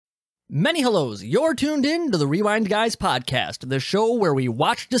Many hellos, you're tuned in to the Rewind Guys podcast, the show where we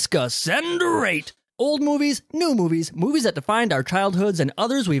watch, discuss, and rate old movies, new movies, movies that defined our childhoods, and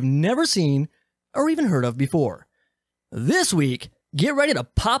others we've never seen or even heard of before. This week, get ready to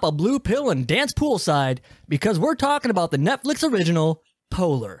pop a blue pill and dance poolside because we're talking about the Netflix original,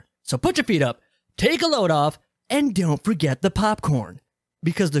 Polar. So put your feet up, take a load off, and don't forget the popcorn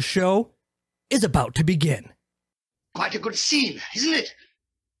because the show is about to begin. Quite a good scene, isn't it?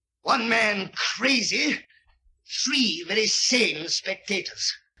 One man crazy, three very sane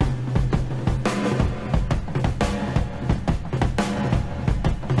spectators.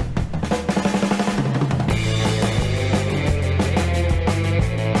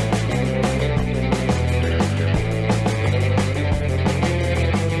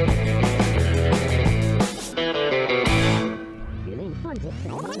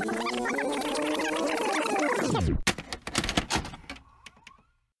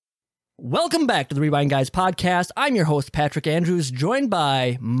 Welcome back to the Rewind Guys podcast. I'm your host, Patrick Andrews, joined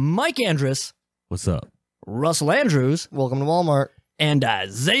by Mike Andrus. What's up? Russell Andrews. Welcome to Walmart. And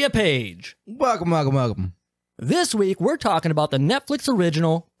Isaiah Page. Welcome. This week, we're talking about the Netflix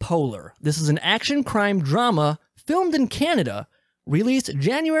original, Polar. This is an action crime drama filmed in Canada, released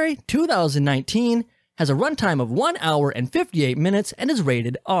January 2019, has a runtime of 1 hour and 58 minutes, and is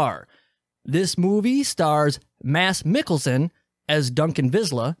rated R. This movie stars Mads Mikkelsen as Duncan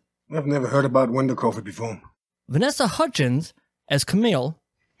Visla, I've never heard about Wendell Crawford before. Vanessa Hudgens as Camille,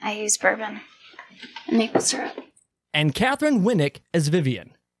 I use bourbon and maple syrup. and Catherine Winnick as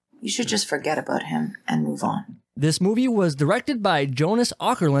Vivian. You should just forget about him and move on. This movie was directed by Jonas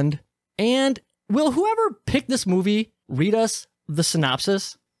Åkerlund, and will whoever picked this movie read us the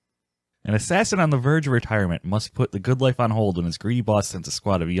synopsis? An assassin on the verge of retirement must put the good life on hold when his greedy boss sends a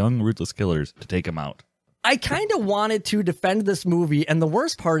squad of young, ruthless killers to take him out. I kind of wanted to defend this movie, and the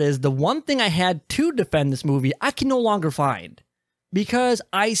worst part is the one thing I had to defend this movie I can no longer find. Because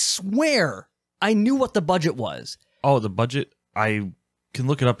I swear I knew what the budget was. Oh, the budget? I can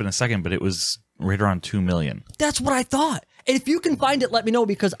look it up in a second, but it was right around $2 million. That's what I thought. And if you can find it, let me know,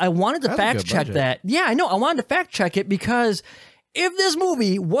 because I wanted to fact check that. Yeah, I know. I wanted to fact check it because if this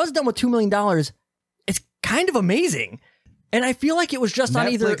movie was done with $2 million, it's kind of amazing. And I feel like it was just on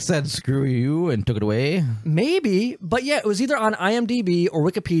either... Netflix said screw you and took it away. Maybe, but yeah, it was either on IMDb or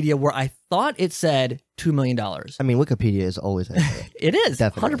Wikipedia where I thought it said $2 million. I mean, Wikipedia is always accurate. It is,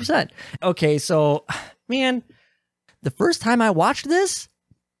 Definitely. 100%. Okay, so, man, the first time I watched this,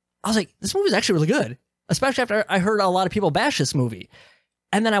 I was like, this movie is actually really good. Especially after I heard a lot of people bash this movie.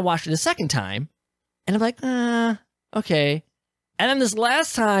 And then I watched it a second time, and I'm like, okay. And then this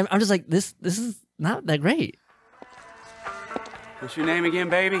last time, I'm just like, this is not that great. What's your name again,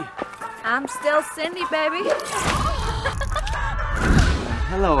 baby? I'm still Cindy, baby.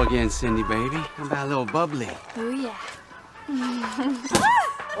 Hello again, Cindy, baby. How about a little bubbly? Oh, yeah.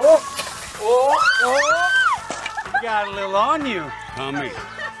 You got a little on you. Come here.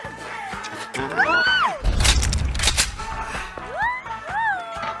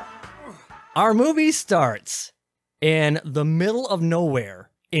 Our movie starts in the middle of nowhere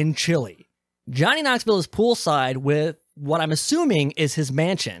in Chile. Johnny Knoxville is poolside with what I'm assuming is his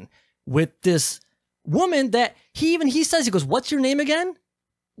mansion with this woman that he says, he goes, "What's your name again?"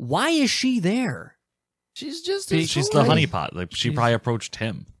 Why is she there? She's just... She's the honeypot. Like, she probably approached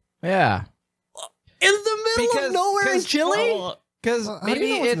him. Yeah. In the middle of nowhere in Chile? Because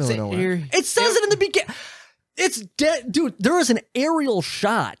maybe it's... It says it in the beginning. It's dead. Dude, there is an aerial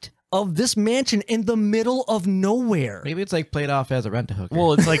shot of this mansion in the middle of nowhere. Maybe it's like played off as a rent-a-hooker.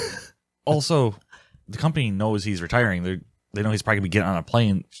 Well, it's like, also, the company knows he's retiring. They know he's probably going to be getting on a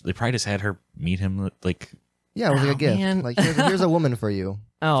plane. They probably just had her meet him, like... Yeah, it was like a gift. Man. Like, here's a woman for you.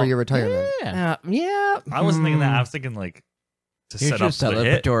 For your retirement. Yeah. I wasn't thinking that. I was thinking, like, to Here's set your up the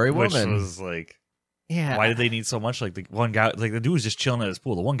hit, celebratory which woman. was, like... Yeah. Why did they need so much? Like, the one guy, like, the dude was just chilling at his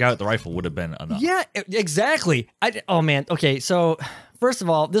pool. The one guy with the rifle would have been enough. Yeah, exactly. Oh, man. Okay, so, first of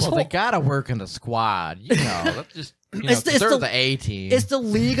all, they gotta work in the squad. You know, let's just... It's the A-team. It's the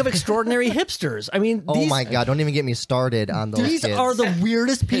League of Extraordinary Hipsters. I mean, oh my God, don't even get me started on those These kids. are the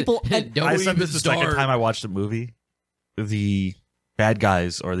weirdest people. And I said this the second time I watched the movie. The bad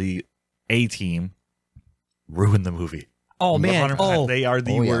guys or the A-team ruined the movie. Oh, man. 100%. They are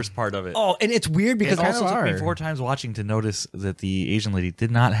the worst part of it. Oh, and it's weird because it also took me 4 times watching to notice that the Asian lady did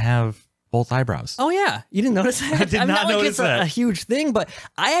not have both eyebrows. Oh, yeah. You didn't notice that? I did not notice it's that. A huge thing, but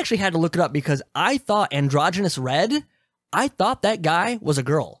I actually had to look it up because I thought Androgynous Red, I thought that guy was a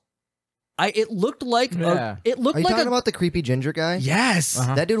girl. It looked like Yeah. it looked Are you like talking about the creepy ginger guy? yes.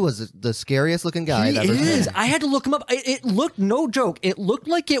 That dude was the scariest looking guy I've ever is. seen. I had to look him up. It looked, no joke, it looked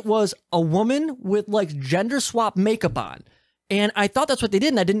like it was a woman with like gender swap makeup on. And I thought that's what they did,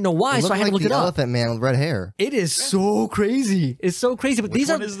 and I didn't know why, It so I had looked to look like it the up. Elephant Man with red hair. It is so crazy. It's so crazy. But Which these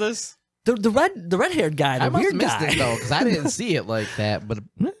one are is this? the red haired guy, the I must weird have missed guy. it though, because I didn't see it like that. But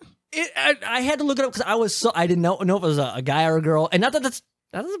I had to look it up because I didn't know if it was a guy or a girl, and not that that's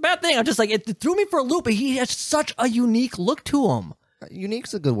a bad thing. I'm just like, it threw me for a loop. But he has such a unique look to him.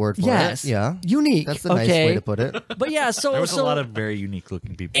 unique's a good word for Yes, it. Yeah, unique. that's the nice way to put it. But yeah, so There was a lot of very unique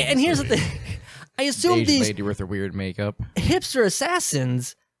looking people. And here's the thing: I assume Asian these lady with her weird makeup. hipster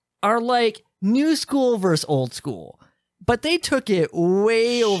assassins are like new school versus old school, but they took it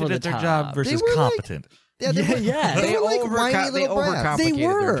way over Shit the at their top. job versus were like- competent. Yeah, they were, yeah. they were like whiny little brats. They They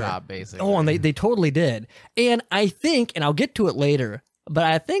were. their job, basically. Oh, and they totally did. And I think, and I'll get to it later, but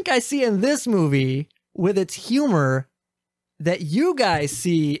I think I see in this movie with its humor that you guys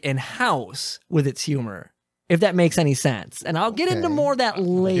see in House with its humor, if that makes any sense. And I'll get into more of that I'm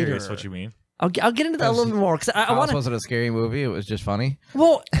later. curious what you mean. I'll get into that a little bit more because I House want to. wasn't a scary movie. It was just funny.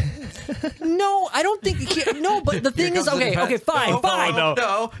 Well, no, I don't think. No, but the thing is, comes the okay, defense. fine.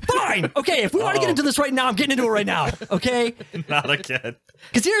 No. Fine. Okay, if we want to get into this right now, I'm getting into it right now. Okay? Not again.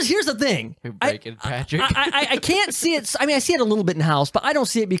 Because here's the thing. Breaking Patrick. I can't see it. I mean, I see it a little bit in House, but I don't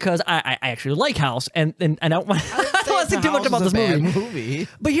see it because I actually like House, and I don't want to think too much about this movie.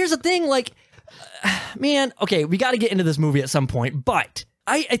 But here's the thing, like, man, okay, we got to get into this movie at some point, but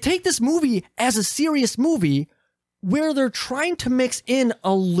I take this movie as a serious movie where they're trying to mix in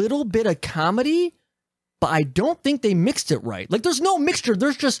a little bit of comedy, but I don't think they mixed it right. Like, there's no mixture.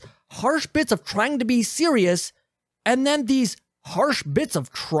 There's just harsh bits of trying to be serious, and then these harsh bits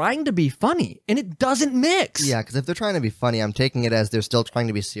of trying to be funny, and it doesn't mix. Yeah, because if they're trying to be funny, I'm taking it as they're still trying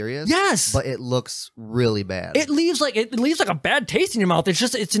to be serious. Yes. But it looks really bad. It leaves like a bad taste in your mouth.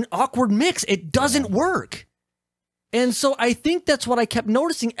 It's an awkward mix. It doesn't work. And so I think that's what I kept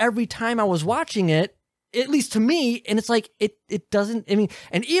noticing every time I was watching it, at least to me, and it's like it doesn't, I mean,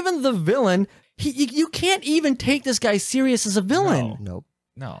 and even the villain, you can't even take this guy serious as a villain. Nope.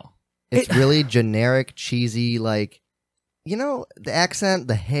 No. It's really generic, cheesy, like, you know, the accent,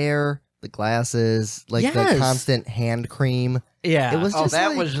 the hair, the glasses, like the Yes. constant hand cream. Yeah. It was just that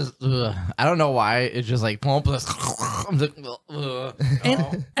like- was just. I don't know why. It's just like plump. I'm like, and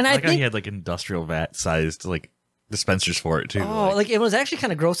I Like how he think had like industrial vat sized like dispensers for it too. like it was actually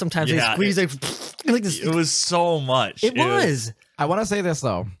kind of gross sometimes. They Yeah, squeeze like this. It was so much. It was. I want to say this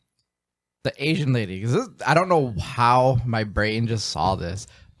though. The Asian lady, because I don't know how my brain just saw this,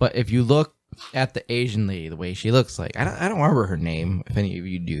 but if you look at the Asian lady, the way she looks like, I don't remember her name. If any of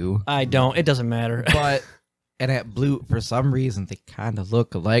you do, I don't. It doesn't matter. but and at Blue, for some reason, they kind of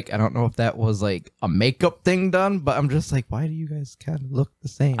look alike. I don't know if that was like a makeup thing done, but I'm just like, why do you guys kind of look the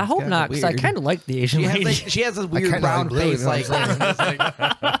same? I hope not, because I kind of like the Asian She has, lady. like, she has this weird kinda brown like Blue, face, you know what like,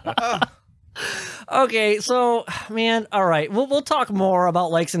 I'm Okay, so man, all right, we'll talk more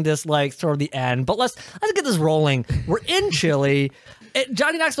about likes and dislikes toward the end, but let's get this rolling. We're in Chile.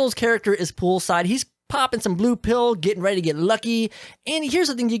 Johnny Knoxville's character is poolside. He's popping some blue pill, getting ready to get lucky. And here's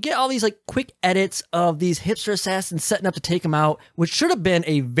the thing: you get all these like quick edits of these hipster assassins setting up to take him out, which should have been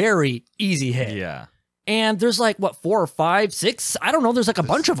a very easy hit. Yeah. And there's like what 4 or 5, 6? I don't know. There's like a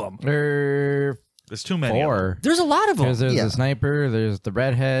bunch of them. There's too many. of them. 4. There's a lot of them. There's Yeah. the sniper. There's the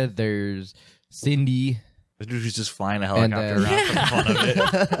redhead. There's Cindy. The dude who's just flying a helicopter then- around for the fun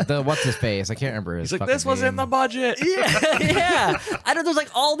of it. The what's his face? I can't remember his. He's like, fucking this was in name. the budget. Yeah. I don't. There's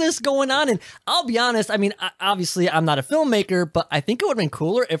like all this going on, and I'll be honest. I mean, obviously, I'm not a filmmaker, but I think it would have been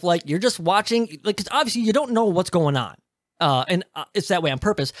cooler if like you're just watching, like, 'cause obviously you don't know what's going on, and it's that way on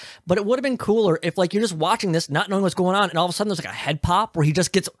purpose. But it would have been cooler if like you're just watching this, not knowing what's going on, and all of a sudden there's like a head pop where he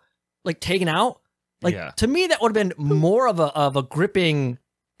just gets like taken out. Like Yeah. to me, that would have been more of a gripping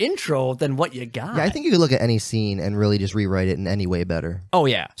intro than what you got. Yeah, I think you could look at any scene and really just rewrite it in any way better. Oh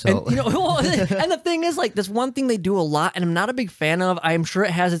yeah, So- and you know, and the thing is, like, this one thing they do a lot, and I'm not a big fan of. I'm sure it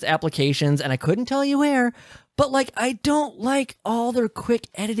has its applications, and I couldn't tell you where. But like, I don't like all their quick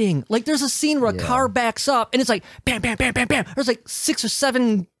editing. Like, there's a scene where a car backs up, and it's like bam, bam, bam, bam, bam. There's like 6 or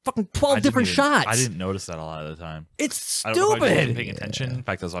 7, fucking 12 different shots. I didn't notice that a lot of the time. It's I don't know if I wasn't stupid. paying attention. In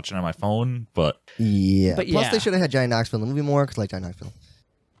fact, I was watching on my phone, but Yeah. But Plus, yeah. they should have had Johnny Knoxville in the movie more because I like Johnny Knoxville.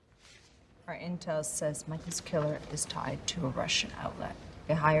 Our intel says Michael's killer is tied to a Russian outlet.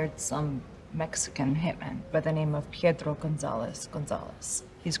 They hired some Mexican hitman by the name of Pedro Gonzalez.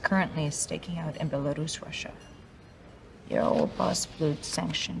 He's currently staking out in Belarus, Russia. Your old boss Blue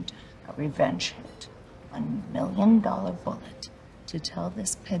sanctioned a revenge hit. $1 million bullet to tell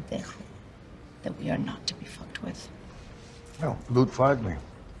this pendejo that we are not to be fucked with. Well, Loot fired me.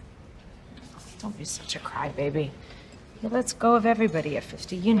 Don't be such a crybaby. He lets go of everybody at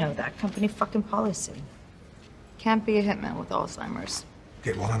 50. You know that. Company fucking policy. Can't be a hitman with Alzheimer's.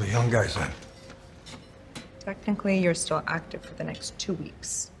 Get one of the young guys then. Technically, you're still active for the next 2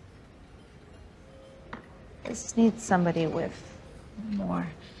 weeks. This needs somebody with more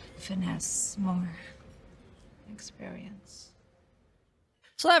finesse, more experience.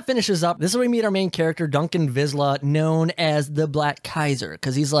 So that finishes up. This is where we meet our main character, Duncan Vizsla, known as the Black Kaiser,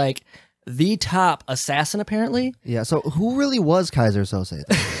 because he's like the top assassin, apparently. Yeah, so who really was Kaiser Sose?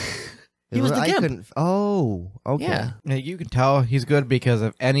 He was the Gimp. Oh, okay. Yeah, you can tell he's good because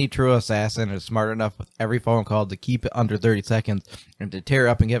if any true assassin is smart enough with every phone call to keep it under 30 seconds and to tear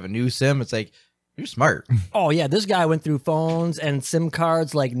up and give a new SIM, it's like, you're smart. Oh, yeah, this guy went through phones and SIM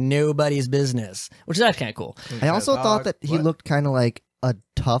cards like nobody's business, which is actually kind of cool. I also thought that he looked kind of like a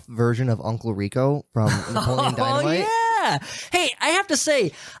tough version of Uncle Rico from Napoleon Dynamite. Yeah. Hey, I have to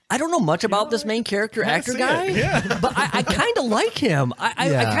say, I don't know much about this main character actor guy, but I kind of like him. I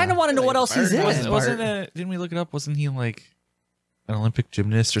kind of want to know what else he's in. Didn't we look it up? Wasn't he like an Olympic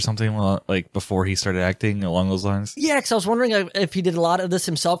gymnast or something like before he started acting along those lines? Yeah, because I was wondering if he did a lot of this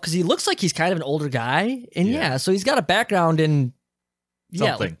himself, because he looks like he's kind of an older guy. And yeah, so he's got a background in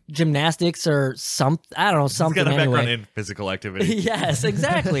like gymnastics or something. I don't know, something. He's got a background anyway. in physical activity. Yes,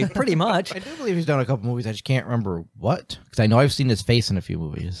 exactly. Pretty much. I do believe he's done a couple movies. I just can't remember what. Because I know I've seen his face in a few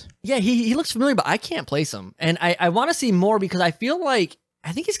movies. Yeah, he looks familiar, but I can't place him. And I want to see more because I feel like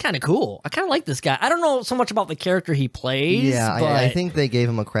I think he's kind of cool. I kind of like this guy. I don't know so much about the character he plays. Yeah, but I think they gave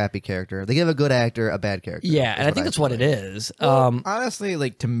him a crappy character. They gave a good actor a bad character. Yeah, and I think that's what it is. Well, honestly,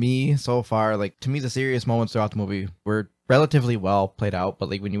 like to me so far, like to me the serious moments throughout the movie were relatively well played out.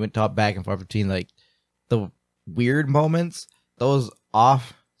 But like when you went back and forth between like the weird moments, those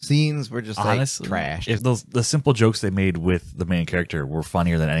off scenes were just honestly, like trash. If the simple jokes they made with the main character were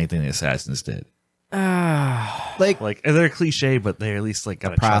funnier than anything the assassins did. Like they're cliche, but they at least like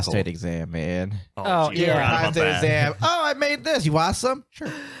got a prostate chuckle. exam, man. Oh, geez, yeah. Prostate exam. Oh, I made this. You want some? Sure.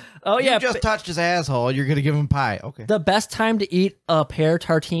 Oh yeah, You just touched his asshole. You're gonna give him pie. Okay. the best time to eat a pear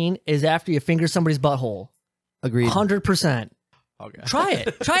tartine is after you finger somebody's butthole. Agreed. 100%. Okay. Try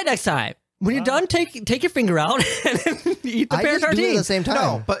it. Try it next time. When you're done, take your finger out and eat the I pear just do it at tartine. the same time.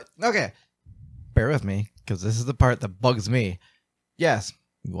 No, but okay. Bear with me, because this is the part that bugs me. Yes,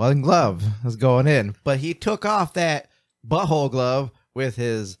 one glove is going in, but he took off that butthole glove with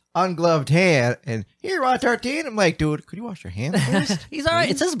his ungloved hand, and here, want tartine? I'm like, dude, could you wash your hands first? He's all right.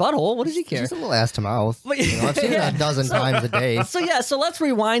 It's his butthole. What does he care? Just a little ass to mouth. I've seen it a dozen times a day. So let's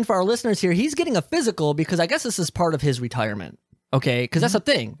rewind for our listeners here. He's getting a physical because I guess this is part of his retirement. Okay, because that's the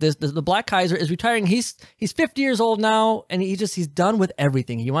thing. The Black Kaiser is retiring. He's 50 years old now, and he's done with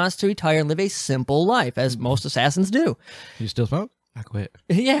everything. He wants to retire and live a simple life, as most assassins do. You still smoke? I quit.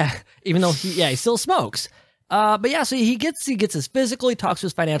 Yeah, even though he still smokes. But yeah, so he gets his physical. He talks to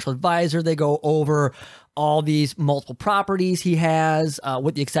his financial advisor. They go over all these multiple properties he has,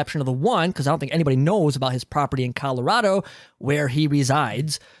 with the exception of the one, because I don't think anybody knows about his property in Colorado where he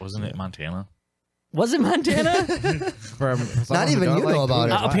resides. Wasn't it Montana? Was it Montana? Not even you know about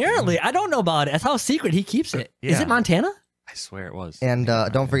it. Apparently, I don't know about it. That's how secret he keeps it. Is Yeah. it Montana? I swear it was. And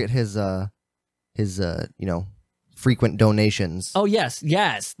don't forget his frequent donations. Oh yes,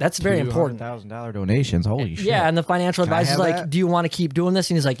 that's very important. $200,000 donations. Holy shit! Yeah, and the financial Can I advisor's have like, that? "Do you want to keep doing this?"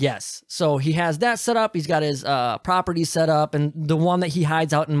 And he's like, "Yes." So he has that set up. He's got his property set up, and the one that he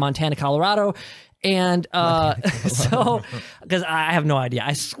hides out in Montana, Colorado. And so, because I have no idea,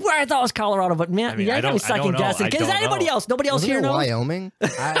 I swear I thought it was Colorado, but man, I I got me second guessing. Is anybody else? Nobody else Wasn't here it knows. Wyoming?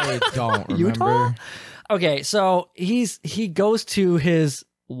 I don't remember. Utah? Okay, so he goes to his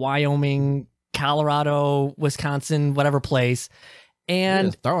Wyoming, Colorado, Wisconsin, whatever place, and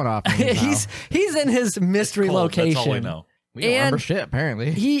Just throwing off. names now. he's in his mystery Cold, location. That's all we know. We don't and remember shit.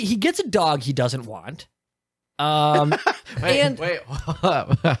 Apparently. He gets a dog he doesn't want. Wait, hold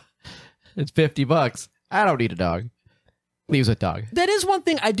up. It's $50. I don't need a dog. Leaves with dog. That is one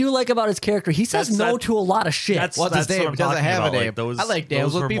thing I do like about his character. He says no to a lot of shit. What's his name? what I'm Doesn't talking have a about. name. Like, those, I like names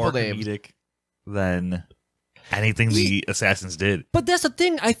those with were people more names. comedic than anything the assassins did. But that's the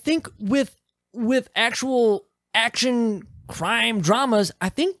thing. I think with actual action crime dramas, I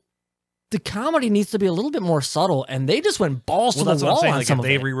think the comedy needs to be a little bit more subtle, and they just went balls to That's the what I'm wall saying. on Like, some if of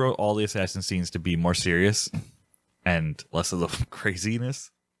they it. rewrote all the assassin scenes to be more serious and less of the craziness,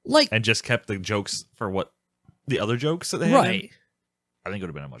 Like, and just kept the jokes for what the other jokes that they had, right. I think it would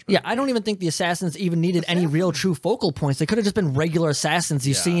have been a much better. Yeah, I don't even think the assassins even needed any real true focal points. They could have just been regular assassins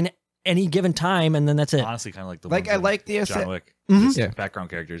you've seen any given time, and then that's it. Honestly, kind of like the Like, ones I in like the John Wick. Mhm. Just background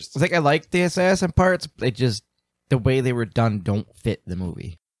characters. It's like I like the assassin parts. They just the way they were done don't fit the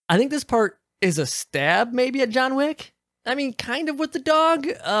movie. I think this part is a stab maybe at John Wick. I mean, kind of with the dog,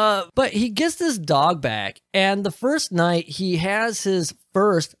 but he gets this dog back, and the first night he has his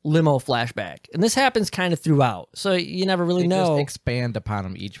first limo flashback, and this happens kind of throughout, so you never really They know. just expand upon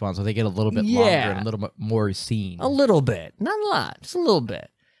them each one, so they get a little bit Yeah. longer and a little bit more scene. A little bit, not a lot, just a little bit.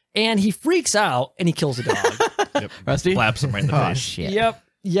 And he freaks out and he kills a dog. Yep. Rusty? Slaps him right in the Oh, face. shit.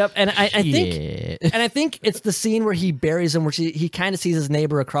 Yep. And I think, Shit. and I think it's the scene where he buries him, where he kind of sees his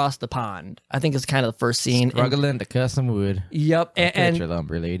neighbor across the pond. I think it's kind of the first scene. And- Struggling to cut some wood. Yep. Catch your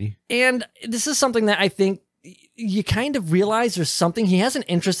lumber, lady. And this is something that I think you kind of realize there's something. He has an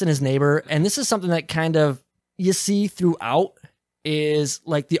interest in his neighbor, and this is something that kind of you see throughout is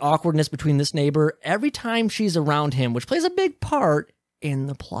like the awkwardness between this neighbor every time she's around him, which plays a big part in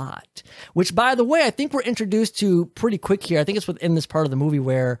the plot. Which, by the way, I think we're introduced to pretty quick here. I think it's within this part of the movie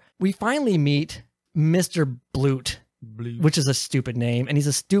where we finally meet Mr. Blute, which is a stupid name, and he's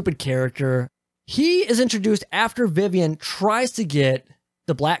a stupid character. He is introduced after Vivian tries to get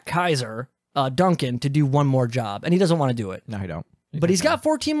the Black Kaiser, Duncan, to do one more job, and he doesn't want to do it. No, I don't. But he's got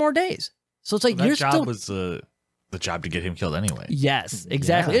 14 more days. So it's like, That you're job still... was the job to get him killed anyway. Yes,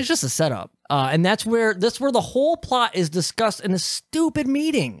 exactly. Yeah. It's just a setup. And that's where the whole plot is discussed in a stupid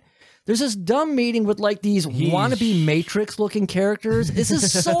meeting. There's this dumb meeting with like these wannabe Matrix looking characters. This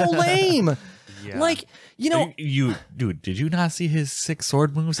is so lame. Yeah. Like, you know, dude, did you not see his 6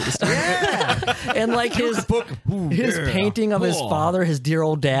 sword moves at the start? yeah. And like his painting of his father, his dear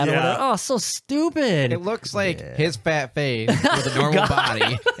old dad. Or Yeah. whatever. Oh, so stupid. It looks like his fat face with a normal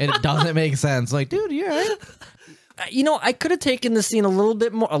body, and it doesn't make sense. Like, dude, you're right. You know, I could have taken the scene a little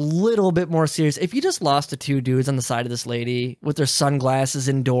bit more serious if you just lost the 2 dudes on the side of this lady with their sunglasses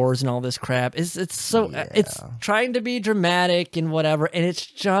indoors and all this crap. It's trying to be dramatic and whatever, and it's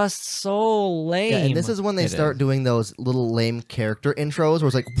just so lame. Yeah, and this is when they start doing those little lame character intros where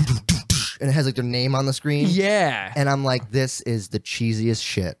it's like, and it has like their name on the screen. Yeah, and I'm like, this is the cheesiest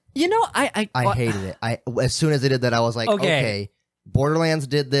shit. You know, I hated it. As soon as they did that, I was like, okay, Borderlands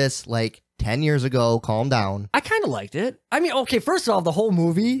did this like 10 years ago. Calm down. I kind of liked it. I mean, okay, first of all, the whole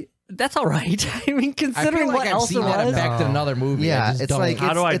movie, that's all right. I mean, considering like what I've else seen it that was. effect in another movie. Yeah, it's like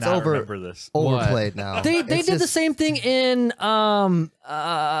How do I it's not remember this? Overplayed now. They did the same thing in the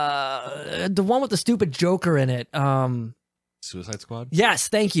one with the stupid Joker in it. Suicide Squad? Yes,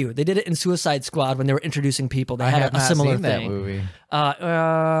 thank you. They did it in Suicide Squad when they were introducing people. They had a similar thing. That movie.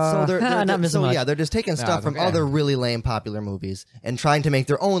 So they're just taking stuff it's from okay. other really lame popular movies and trying to make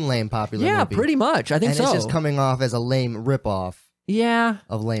their own lame popular movie. Yeah, pretty much. I think and so. it's just coming off as a lame ripoff Yeah,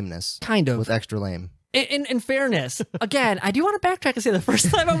 of lameness. kind of. With extra lame. In fairness, again, I do want to backtrack and say the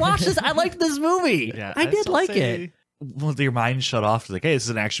first time I watched this, I liked this movie. Yeah, I did still like say, it. Well, your mind shut off. Like, hey, this is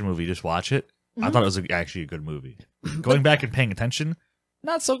an action movie. Just watch it. I thought it was actually a good movie. Going back and paying attention,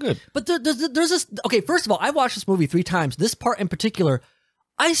 not so good. But there's this. Okay, first of all, I watched this movie 3 times. This part in particular,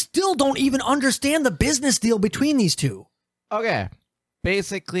 I still don't even understand the business deal between these two. Okay.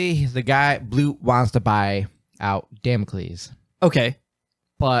 Basically, the guy, Blute, wants to buy out Damocles. Okay.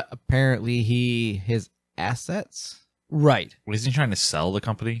 But apparently his assets? Right. Was he trying to sell the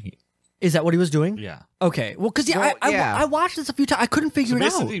company? Is that what he was doing? Yeah. Okay. Well, because Well, I watched this a few times. I couldn't figure it out.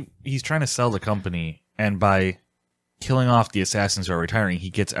 Basically, he's trying to sell the company, and by killing off the assassins who are retiring, he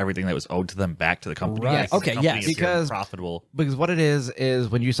gets everything that was owed to them back to the company. Right. Yes, the Okay, company yes. is Because- profitable. Because what it is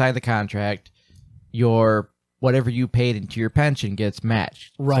when you sign the contract, your whatever you paid into your pension gets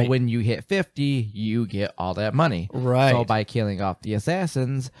matched. Right. So when you hit 50, you get all that money. Right. So by killing off the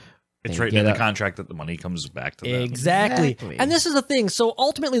assassins, It's they written get in the a- contract that the money comes back to them. Exactly. And this is the thing. So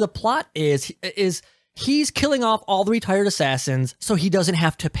ultimately, the plot is he's killing off all the retired assassins so he doesn't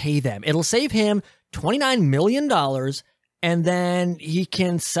have to pay them. It'll save him $29 million, and then he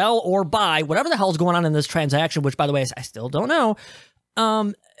can sell or buy whatever the hell's going on in this transaction, which, by the way, I still don't know.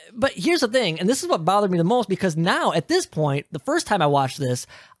 But here's the thing, and this is what bothered me the most, because now, at this point, the first time I watched this,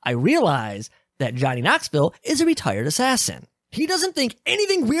 I realized that Johnny Knoxville is a retired assassin. He doesn't think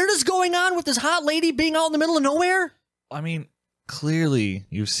anything weird is going on with this hot lady being out in the middle of nowhere? I mean, clearly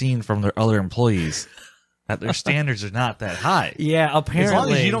you've seen from their other employees that their standards are not that high. Yeah, apparently. As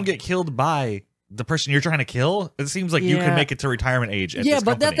long as you don't get killed by the person you're trying to kill, it seems like you Yeah. can make it to retirement age at Yeah, this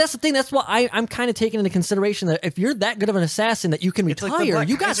but company. that's the thing. That's what I'm kind of taking into consideration, that if you're that good of an assassin that you can It's like the retire, Black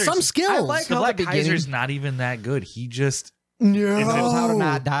you got Kaiser's- some skills. I like the how Black the beginning- Kaiser's not even that good. He just No, It knows how to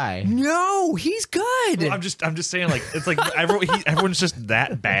not die. No, he's good. I'm just saying, like, it's like everyone's just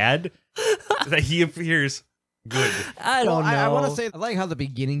that bad that he appears Good. I don't know. I want to say, I like how the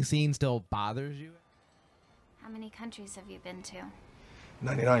beginning scene still bothers you. How many countries have you been to?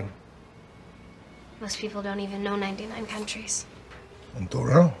 99. Most people don't even know 99 countries.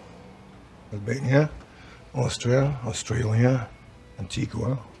 Andorra, Albania, Austria, Australia,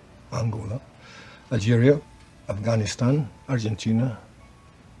 Antigua, Angola, Algeria, Afghanistan, Argentina,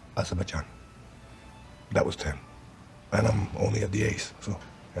 Azerbaijan. That was 10. And I'm only at the 8th, so,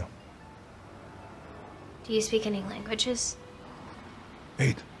 yeah. Do you speak any languages?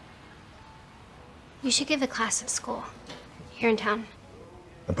 8. You should give a class at school, here in town.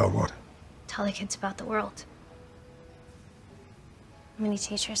 About what? Tell the kids about the world. How many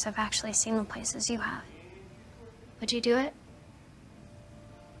teachers have actually seen the places you have? Would you do it?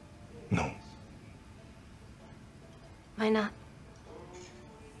 No. Why not?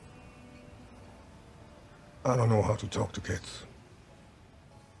 I don't know how to talk to kids.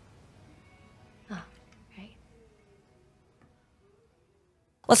 Oh, right.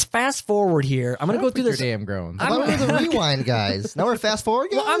 Let's fast forward here. I'm going to go through Your this. damn groans. How about we're the rewind guys? Now we're fast forward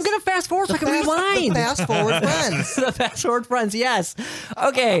guys? Well, I'm going to fast forward so I can rewind. The fast forward friends. The fast forward friends, yes.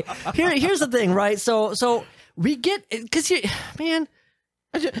 Okay, here's the thing, right? So we get, because man,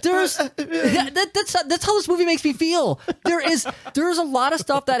 there's that's how this movie makes me feel. There's a lot of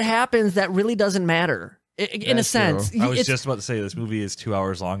stuff that happens that really doesn't matter in a sense. I was just about to say this movie is 2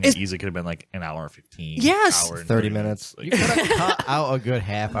 hours long and easily could have been like an hour and 15. Yes. Hour and 30 minutes. Like, You could have cut out a good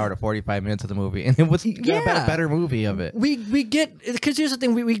half hour to 45 minutes of the movie, and it was a better movie of it. We get, because here's the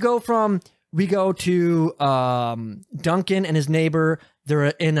thing, we go to Duncan and his neighbor. They're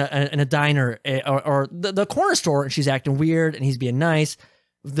in a diner or the corner store, and she's acting weird and he's being nice.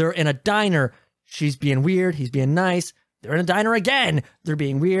 They're in a diner, she's being weird, he's being nice. They're in a diner again, they're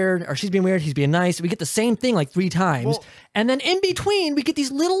being weird, or she's being weird, he's being nice. We get the same thing like 3 times. Well, and then in between, we get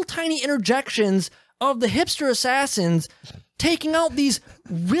these little tiny interjections of the hipster assassins taking out these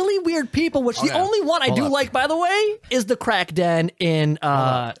really weird people, which the only one I do like, by the way, is the crack den in,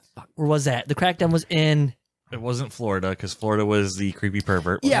 where was that? The crack den was in... it wasn't Florida, because Florida was the creepy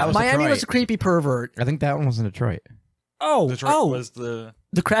pervert. Yeah, was Miami Detroit. was a creepy pervert. I think that one was in Detroit. Detroit was the...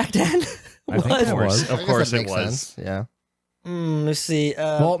 The crack den? I think it was. Of I guess course that it makes was. sense. Yeah. Let's see.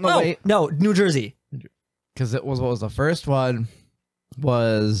 Well, no, wait. No, New Jersey. Because it was, what was the first one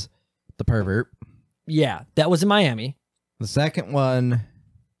was the pervert. Yeah, that was in Miami. The second one,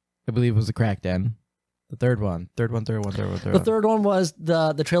 I believe, was the crack den. The third one. The third one was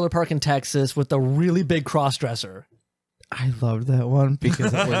the trailer park in Texas with the really big cross-dresser. I loved that one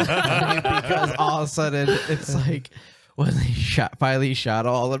because it was funny, because all of a sudden it's like when they finally shot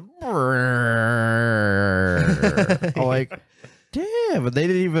all the I'm like, damn, but they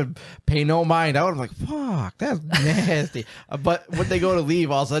didn't even pay no mind. I was like, fuck, that's nasty. But when they go to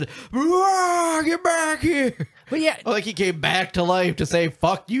leave, all of a sudden, get back here. But yeah, like he came back to life to say,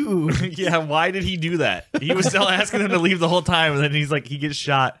 fuck you. Yeah, why did he do that? He was still asking them to leave the whole time, and then he's like, he gets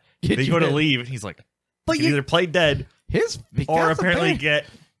shot. They go to leave, and he's like, but you either play dead or apparently get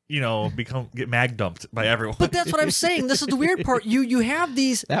mag dumped by everyone. But that's what I'm saying. This is the weird part. You have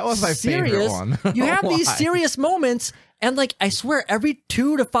these that was my favorite serious one. You have these serious moments, and like I swear, every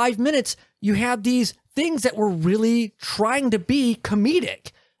 2 to 5 minutes, you have these things that were really trying to be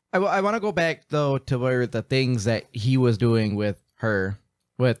comedic. I want to go back though to where the things that he was doing with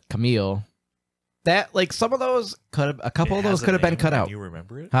Camille. That, like, some of those a couple of those could have been cut out. You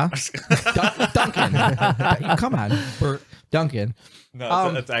remember it? Huh? Duncan. Come on, Bert. Duncan.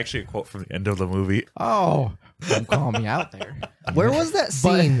 No, that's actually a quote from the end of the movie. Oh, don't call me out there. Where was that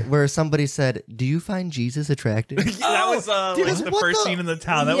scene where somebody said, "Do you find Jesus attractive?" That was like the first scene in the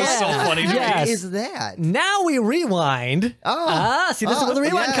town. That was so funny to me. Yes. What is that? Now we rewind. See, this is where the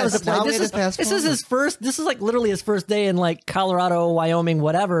rewind comes to play. Now we This have to fast is his first. This is like literally his first day in like Colorado, Wyoming,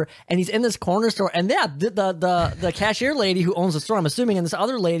 whatever. And he's in this corner store, and yeah, the cashier lady who owns the store, I'm assuming, and this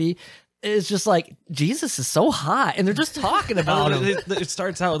other lady is just like, Jesus is so hot, and they're just talking about him. It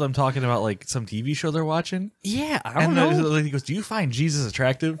starts out with them talking about like some TV show they're watching. Yeah, I don't know. And he goes, "Do you find Jesus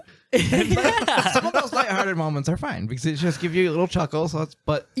attractive?" Yeah. Some of those lighthearted moments are fine because it just give you a little chuckle,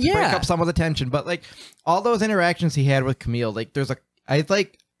 break up some of the tension. But like all those interactions he had with Camille, like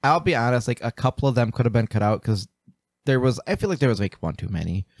I'll be honest, like a couple of them could have been cut out because I feel like there was like one too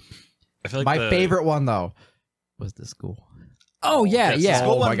many. I feel like my favorite one though was the school. Oh yeah, yeah.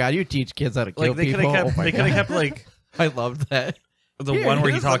 Oh my god, you teach kids how to kill They people. could have kept like I loved that. The one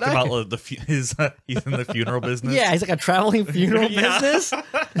where he talked about he's in the funeral business. Yeah, he's like a traveling funeral business.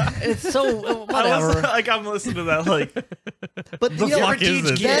 It's so whatever. I'm listening to that like. But the fuck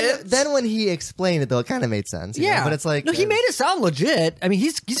is this? Then when he explained it though, it kind of made sense. Yeah, but it's like no, he made it sound legit. I mean,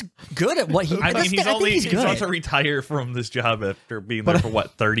 he's good at what he. I mean, he's only he's he's good. about to retire from this job after being there for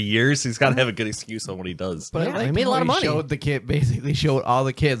what 30 years. He's got to have a good excuse on what he does. But Yeah, I like he made a lot of money. Showed the kid basically showed all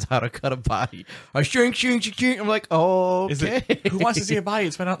the kids how to cut a body. A shrink. I'm like, oh, Is okay. it, who wants to see a body?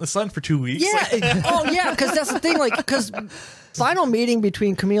 It's been out in the sun for 2 weeks. Yeah. Oh, yeah. Because that's the thing. Like, because final meeting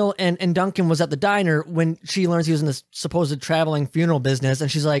between Camille and Duncan was at the diner when she learns he was in this supposed traveling funeral business, and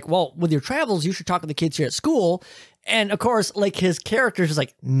she's like, "Well, with your travels, you should talk to the kids here at school." And of course, like his character is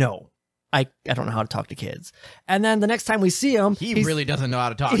like, "No, I don't know how to talk to kids." And then the next time we see him, He really doesn't know how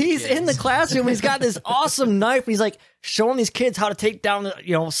to talk. He's to kids. in the classroom. He's got this awesome knife. And he's like showing these kids how to take down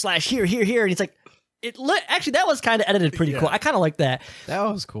the slash here. And he's like, actually that was kind of edited pretty cool. I kind of like that. That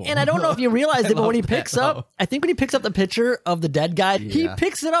was cool. And I don't know if you realized it, but when he love that, picks up, though. I think when he picks up the picture of the dead guy, he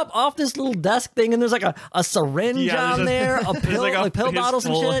picks it up off this little desk thing, and there's like a syringe on there, a pill, like pill bottles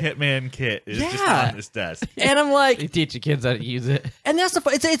and full shit. Hitman kit is just Yeah. on this desk. And I'm like, They teach the kids how to use it. and that's the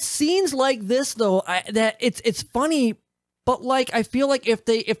it's scenes like this though that it's funny, but like I feel like if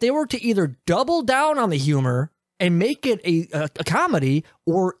they were to either double down on the humor and make it a comedy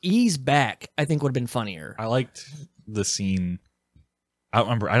or ease back, I think would have been funnier. I liked the scene. I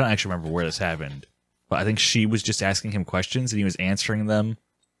don't actually remember where this happened, but I think she was just asking him questions and he was answering them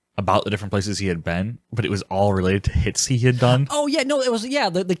about the different places he had been, but it was all related to hits he had done. Oh yeah, no, it was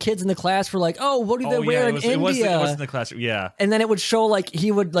the kids in the class were like, oh, what do they wear in India? It was in the classroom, yeah. And then it would show like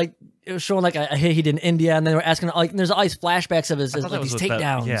he would like it was showing like a hit he did in India, and then they were asking like there's all these flashbacks of his like these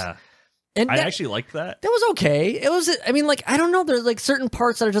takedowns. Yeah, and I that, actually liked that. that was okay. It was, I mean, like I don't know, there's like certain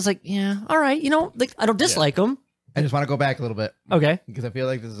parts that are just like, yeah, all right, like I don't dislike them. I just want to go back a little bit. Okay, Because I feel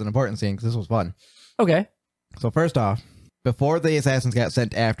like this is an important scene because this was fun. okay, So first off, before the assassins got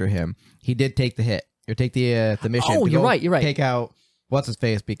sent after him, he did take the hit or take the mission. Oh, to you're go right, you're right. Take out what's his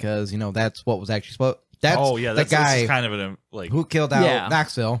face because that's what was actually supposed. That's the the guy this is kind of an like who killed out Yeah.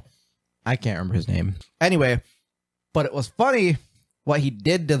 Knoxville. I can't remember his name. Anyway, but it was funny what he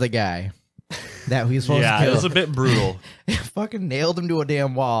did to the guy that he was supposed to it kill. was a bit brutal. Fucking nailed him to a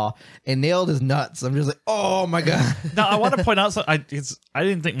damn wall and nailed his nuts. I'm just like, oh my god. Now I want to point out something. I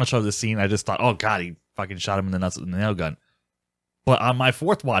didn't think much of this scene. I just thought, oh god, he fucking shot him in the nuts with a nail gun. But on my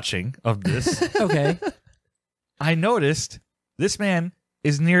fourth watching of this, okay. I noticed this man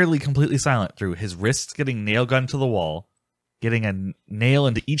is nearly completely silent through his wrists getting nail gunned to the wall, getting a nail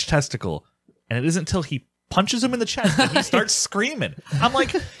into each testicle, and it isn't until he punches him in the chest that he starts screaming. I'm like,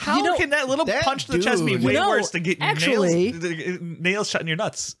 how can that little that punch to the chest be dude- way worse than getting actually- nails shut in your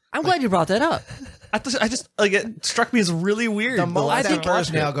nuts? I'm glad you brought that up. I just like it struck me as really weird. The moment last that time I first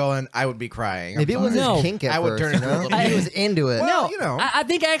watched nail it. going, I would be crying. Maybe it was No. his kink at I would first, turn into a little Maybe he kid. was into it. Well, No, I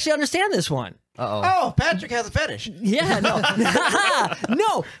think I actually understand this one. Uh-oh. Oh, Patrick has a fetish. Yeah, no.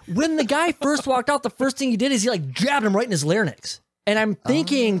 No, when the guy first walked out, the first thing he did is he like jabbed him right in his larynx. And I'm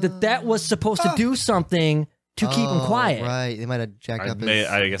thinking that was supposed to do something to keep him quiet. Right, they might have jacked up his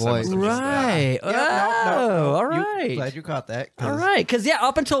I guess I voice. must have missed that. Right. Oh, all right. Glad you caught that. 'cause All right, because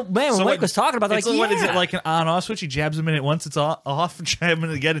up until when So Mike was talking about that, it's like, what is it yeah. like an on-off switch? He jabs him in it once, it's off, and jab him in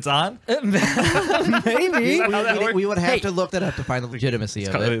it again, it's on. Maybe. How that works? We would have Hey. to look that up to find the legitimacy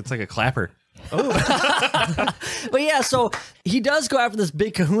of it. It's like a clapper. But yeah, so he does go after this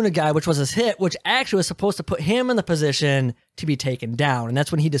big kahuna guy, which was his hit, which actually was supposed to put him in the position to be taken down. And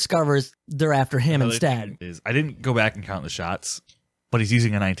that's when he discovers they're after him Another instead. thing is, I didn't go back and count the shots, but he's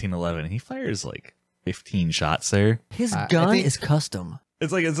using a 1911. He fires like 15 shots there. His I gun think- is custom.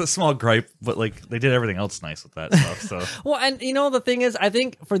 It's a small gripe, but like they did everything else nice with that stuff. So Well, and the thing is, I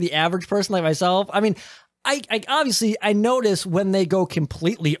think for the average person like myself, I mean, I obviously I notice when they go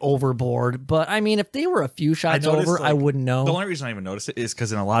completely overboard, but I mean, if they were a few shots noticed, over, I like, wouldn't know. the only reason I even noticed it is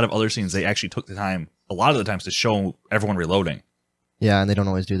because in a lot of other scenes they actually took the time, a lot of the times, to show everyone reloading. Yeah, and they don't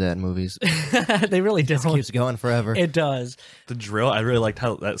always do that in movies. They really It don't. keeps going forever. It does. The drill, I really liked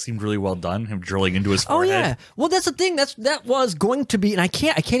how that seemed really well done. Him drilling into his Oh forehead. yeah. Well, that's the thing. That was going to be, and I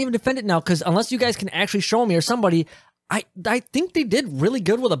can't even defend it now because unless you guys can actually show me or somebody, I think they did really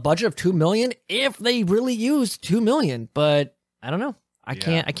good with a budget of $2 million if they really used $2 million. But I don't know. I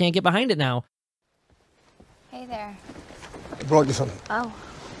can't get behind it now. Hey there. I brought you something. Oh,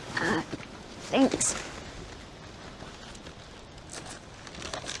 thanks.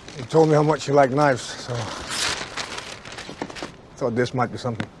 You told me how much you like knives, so thought this might be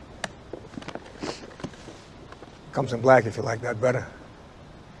something. Comes in black if you like that better.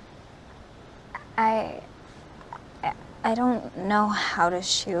 I don't know how to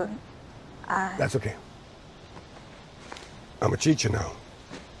shoot. That's okay. I'm a teacher now.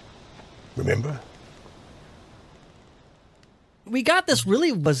 Remember? We got this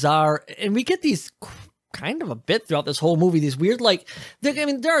really bizarre, and we get these kind of a bit throughout this whole movie. These weird, like, there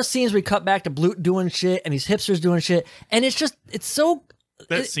are scenes where we cut back to Blute doing shit and these hipsters doing shit, and it's so.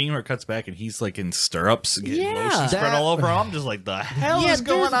 That scene where it cuts back and he's like in stirrups, getting Yeah. lotion spread all over him. I'm just like, the hell Yeah, is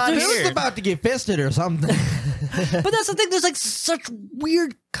going on He was here? about to get fisted or something. But that's the thing. There's like such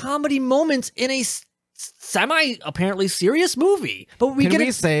weird comedy moments in a semi apparently serious movie. But we Can get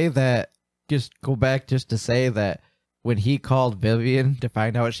we say that? Just go back just to say that when he called Vivian to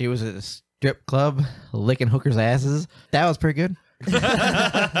find out she was at a strip club licking hookers' asses, that was pretty good.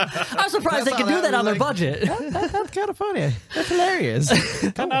 I'm surprised they could do that on their budget. That's kind of funny. That's hilarious.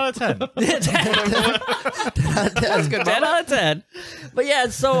 10 out of 10. 10 out of 10. But yeah,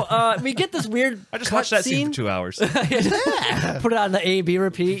 so we get this weird. I just watched that scene scene for 2 hours. Put it on the A/B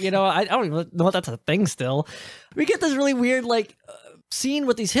repeat. You know, I don't even know if that's a thing still. We get this really weird scene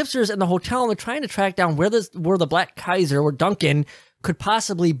with these hipsters in the hotel, and they're trying to track down where the Black Kaiser, where Duncan could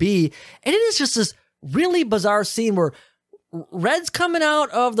possibly be, and it is just this really bizarre scene where Red's coming out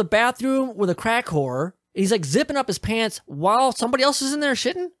of the bathroom with a crack whore. He's like zipping up his pants while somebody else is in there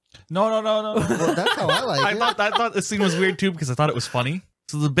shitting. No. Well, that's how I like it. I thought this scene was weird too because I thought it was funny.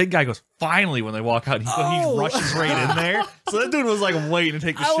 So the big guy goes, finally, when they walk out, he rushes right in there. So that dude was like waiting to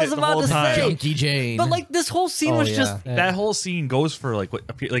take the I shit was the about whole to time. say. Junkie Jane. But like this whole scene was just That whole scene goes for like what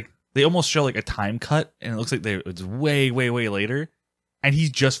appear like they almost show like a time cut, and it looks like it's way later, and he's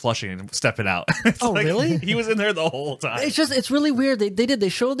just flushing and stepping out. Oh, really? He was in there the whole time. it's really weird. They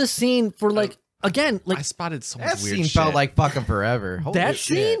showed this scene for like again like I spotted so much that weird scene shit. felt like fucking forever. Holy that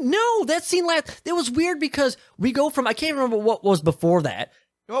shit. scene. No, that scene it was weird because we go from I can't remember what was before that.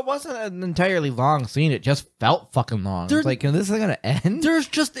 Well, it wasn't an entirely long scene. It just felt fucking long. There- It's like, is this going to end? There's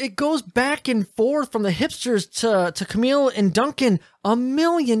just it goes back and forth from the hipsters to Camille and Duncan a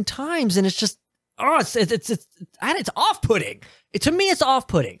million times, and it's just it's off-putting. To me, it's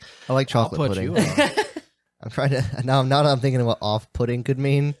off-putting. I like chocolate put pudding. you on. I'm trying to now I'm thinking of what off-putting could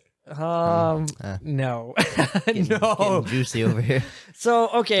mean. No, Getting no. juicy over here. So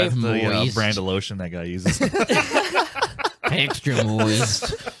okay, That's the Moist. brand of lotion that guy uses. Extra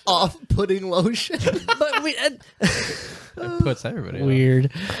moist. Off-putting lotion. but we It puts everybody on.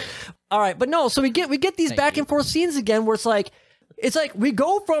 weird. All right, but no. So we get these back and forth scenes again, where it's like we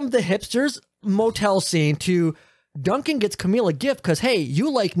go from the hipsters motel scene to Duncan gets Camille a gift because hey, you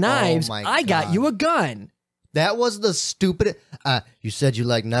like knives. my I got God. you a gun. That was the stupid. You said you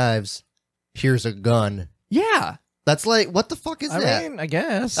like knives. Here's a gun. Yeah. That's like, what the fuck is that? I mean, I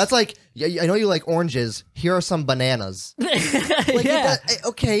guess. That's like, I know you like oranges. Here are some bananas. Like, yeah.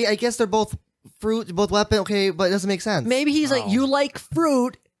 Okay, I guess they're both fruit, both weapon. Okay, but it doesn't make sense. Maybe he's like, you like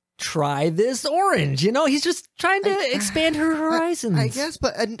fruit. Try this orange. You know, he's just trying to expand her horizons. I guess,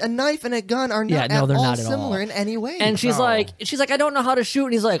 but a knife and a gun are not Yeah, no, at they're all not at all. similar in any way. And she's like, I don't know how to shoot.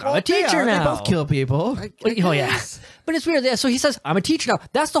 And he's like, I'm a teacher They now. both kill people. Oh yeah, but it's weird. Yeah, so he says, "I'm a teacher now."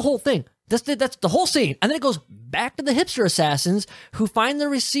 That's the whole thing. That's the whole scene, and then it goes back to the hipster assassins who find the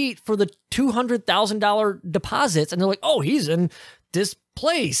receipt for the $200,000 deposits, and they're like, "Oh, he's in this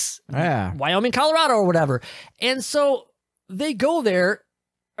place, Yeah. Wyoming, Colorado, or whatever." And so they go there.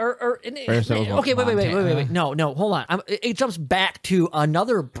 First it was Okay, wait. Montana. No, hold on. It jumps back to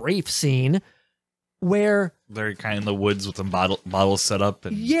another brief scene where They're kind of in the woods with some bottles set up,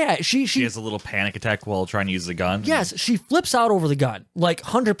 and she has a little panic attack while trying to use the gun. Yes, she flips out over the gun, like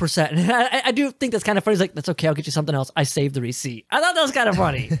 100%. And I do think that's kind of funny. He's like, that's okay, I'll get you something else. I saved the receipt. I thought that was kind of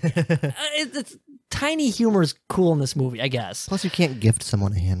funny. It's tiny humor is cool in this movie, I guess. Plus, you can't gift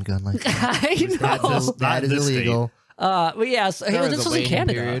someone a handgun like that. I know. That is illegal. But yes, There was this a was in waiting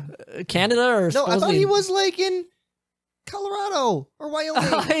Canada. period. Canada or No, I thought supposedly- he was like in Colorado or Wyoming.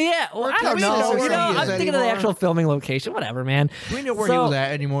 Yeah, well, I don't Texas know. or You know, I'm something. thinking of the actual filming location. Whatever, man. Do we know where he So, was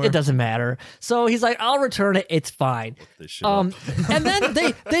at anymore? It doesn't matter. So he's like, I'll return it. It's fine. This shit up. And then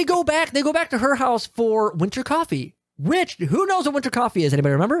they go back. They go back to her house for winter coffee. Which who knows what winter coffee is?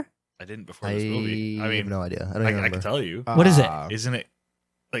 Anybody remember? I didn't before this movie. I have mean, no idea. I don't I remember. can tell you. What is it? Isn't it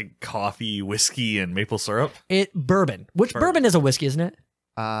like coffee, whiskey, and maple syrup? It bourbon. Which bourbon is a whiskey, isn't it?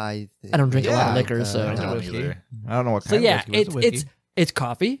 I don't drink a lot of liquor, so I don't whiskey. either. I don't know what so kind yeah, of whiskey. What's a whiskey? it's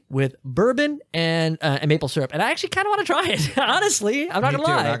coffee with bourbon and maple syrup, and I actually kind of want to try it. Honestly, I'm not Me gonna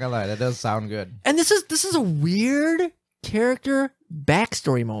too, lie. Not gonna lie, that does sound good. And this is a weird character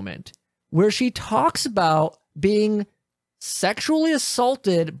backstory moment where she talks about being sexually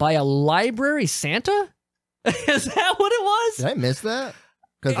assaulted by a library Santa. Is that what it was? Did I miss that?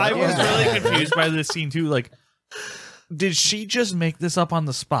 'Cause I was yeah. really confused by this scene too. Like, did she just make this up on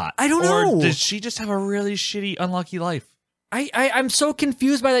the spot? I don't know. Or did she just have a really shitty, unlucky life? I'm so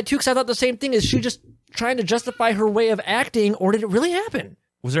confused by that too, because I thought the same thing. Is she just trying to justify her way of acting, or did it really happen?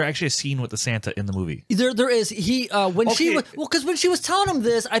 Was there actually a scene with the Santa in the movie? There is. He when she Okay. was because when she was telling him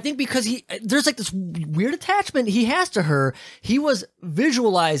this, I think because there's like this weird attachment he has to her. He was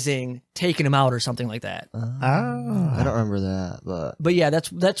visualizing taking him out or something like that. I don't remember that, But yeah,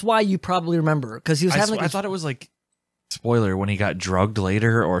 that's why you probably remember because he was having. I thought it was like spoiler when he got drugged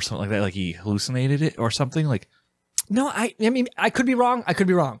later or something like that. Like he hallucinated it or something. Like No, I mean, I could be wrong.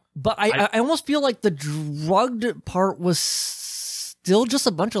 But I almost feel like the drugged part was still just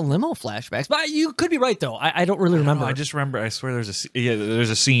a bunch of limo flashbacks. But you could be right, though. I don't really remember. I just remember. I swear there's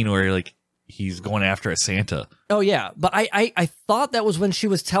a scene where like he's going after a Santa. Oh, yeah. But I thought that was when she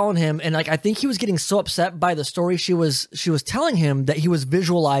was telling him. And like I think he was getting so upset by the story she was telling him that he was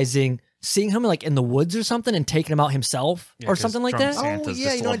visualizing seeing him like in the woods or something and taking him out himself or something like that. Santa's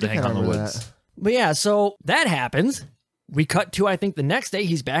yeah, just I love to do hang kinda out in the remember woods. that. But yeah, so that happens. We cut to, I think, the next day.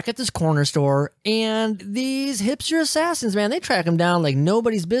 He's back at this corner store, and these hipster assassins, man, they track him down like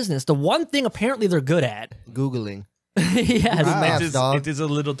nobody's business. The one thing apparently they're good at. Googling. Yes. Maps, dog. It is a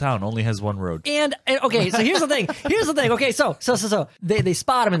little town, only has one road. And okay, so here's the thing. Okay, so they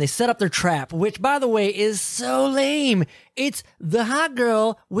spot him and they set up their trap, which by the way is so lame. It's the hot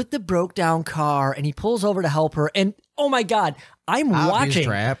girl with the broke down car, and he pulls over to help her. And oh my god, I'm Obvious watching.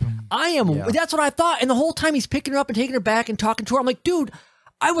 trap. I am. Yeah. That's what I thought. And the whole time he's picking her up and taking her back and talking to her, I'm like, dude,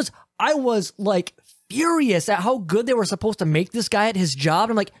 I was like furious at how good they were supposed to make this guy at his job.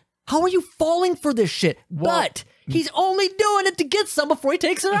 I'm like, how are you falling for this shit? But he's only doing it to get some before he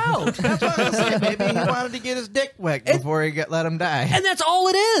takes her out. That's what I was saying. Maybe he wanted to get his dick wet before he let him die. And that's all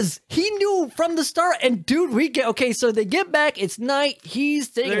it is. He knew from the start. And dude, so they get back. It's night. He's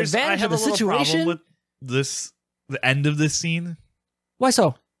taking advantage of the situation. With this, the end of this scene. Why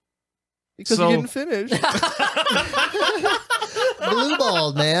so? Because So- you didn't finish. Blue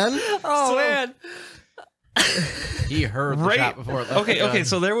balled, man. Oh man. He heard the shot before it left the Okay. gun.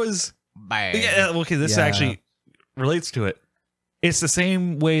 So there was. Bang. Yeah. Okay. This Yeah. actually relates to it. It's the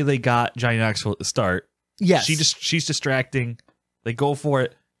same way they got Johnny Knoxville at the start. Yes. She's distracting. They go for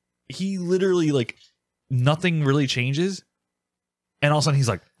it. He literally like nothing really changes, and all of a sudden he's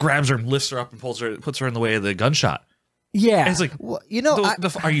like grabs her and lifts her up and puts her in the way of the gunshot. Yeah. And it's like, Well, you know,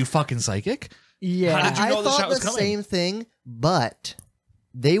 are you fucking psychic? Yeah. How did you know I the thought shot was the coming? same thing, but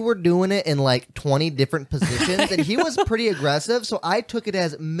they were doing it in like 20 different positions, and he was pretty aggressive. So I took it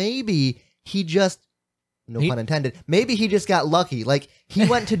as maybe he just, pun intended, maybe he just got lucky. Like he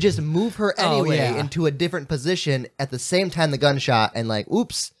went to just move her anyway yeah. into a different position at the same time the gunshot, and like,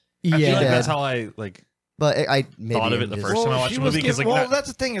 oops. I feel like Yeah. that's how I like But I maybe thought of it I'm the just- first time I watched she the was movie because like well, that's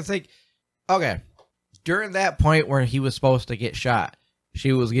the thing. It's like, okay, during that point where he was supposed to get shot,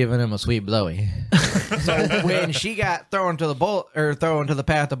 she was giving him a sweet blowy. So when she got thrown to the bullet or thrown to the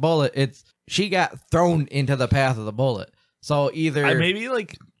path of bullet, she got thrown into the path of the bullet. So either maybe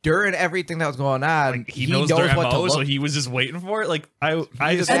like during everything that was going on, like, he knows their what to MO, look so he was just waiting for it. Like I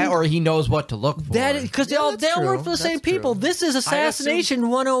either just that or he knows what to look for. That because they all that's work true. for the same That's true. people. This is assassination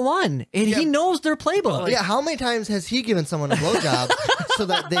 101, and he knows their playbook. Yeah, how many times has he given someone a blowjob so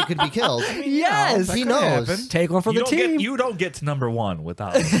that they could be killed? Yes, he knows. Take one for the team. You don't get to number one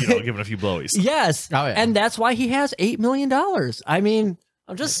without giving a few blowies. Yes, Oh, yeah. and that's why he has $8 million. I mean,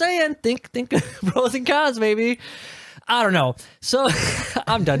 I'm just saying, think pros and cons, maybe. I don't know. So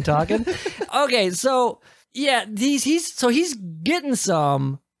I'm done talking. Okay, so yeah, he's getting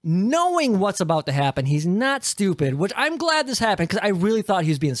some, knowing what's about to happen. He's not stupid, which I'm glad this happened because I really thought he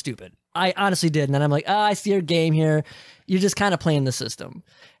was being stupid. I honestly did, and then I'm like, I see your game here. You're just kind of playing the system.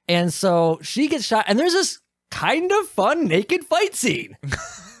 And so she gets shot, and there's this kind of fun naked fight scene.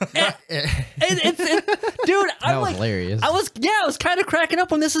 Dude, I'm was like, hilarious. I was kind of cracking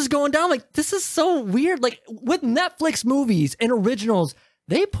up when this is going down. Like, this is so weird. Like, with Netflix movies and originals,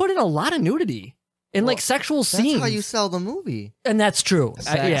 they put in a lot of nudity and like sexual scenes. That's how you sell the movie. And that's true.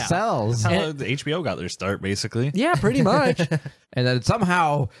 Yeah. Sells. That's how the HBO got their start, basically. Yeah, pretty much. And then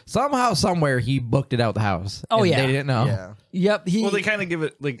somehow, somewhere, he booked it out the house. Oh, And yeah. they didn't know. Yeah. Yep. Well, they kind of give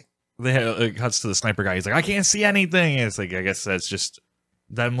it like it cuts to the sniper guy. He's like, I can't see anything. And it's like, I guess that's just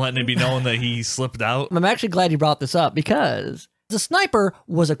them letting it be known that he slipped out. I'm actually glad you brought this up because the sniper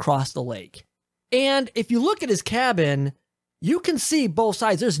was across the lake. And if you look at his cabin, you can see both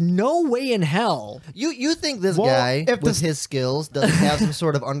sides. There's no way in hell. You think this Well, guy, if with this- his skills, doesn't have some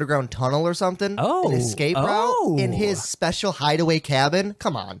sort of underground tunnel or something? Oh. An escape Oh. route in his special hideaway cabin?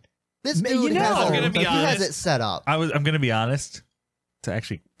 Come on. This You dude know. has, I'm gonna be he has honest. it set up. I'm gonna be honest. It's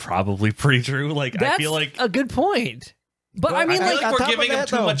actually probably pretty true. Like That's I feel like a good point. But I mean, I feel like, like on we're top of giving him that,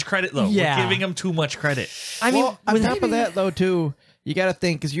 too though- much credit, though. Yeah. We're giving him too much credit. I mean, Well, on with top of that, though, too, you got to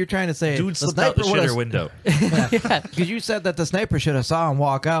think because you're trying to say Dude slipped out the shitter window. Because you said that the sniper should have saw him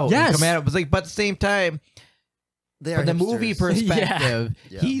walk out. Yes. And come at it. But like, but at the same time, from the movie perspective,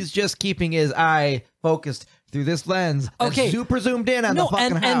 he's just keeping his eye focused through this lens. Okay, super zoomed in on the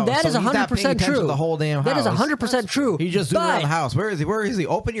fucking house. And that is 100% true. The whole damn house. That is 100% true. He just zoomed around the house. Where is he? Where is he?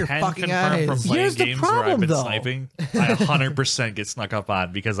 Open your fucking eyes. From playing games where I've been sniping, I 100% get snuck up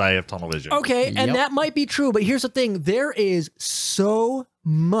on because I have tunnel vision. Okay, and that might be true, but here's the thing: there is so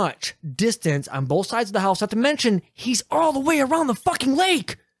much distance on both sides of the house. Not to mention, he's all the way around the fucking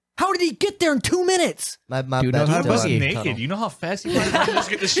lake. How did he get there in 2 minutes? My Dude knows how to boogie. Naked. You know how fast he can just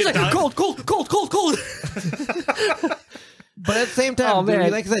get this shit like, done? Cold. But at the same time, man.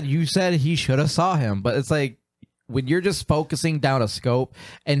 dude, like I said, you said he should have saw him. But it's like when you're just focusing down a scope,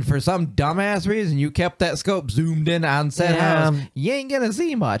 and for some dumbass reason you kept that scope zoomed in on said house, you ain't gonna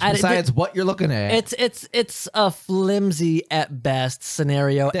see much besides what you're looking at. It's a flimsy at best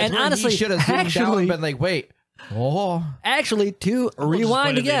scenario. That's And where honestly, he should have zoomed down and been like, wait. Oh, actually, to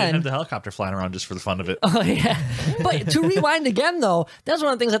rewind They didn't again, have the helicopter flying around just for the fun of it. Oh yeah, but to rewind again though, that's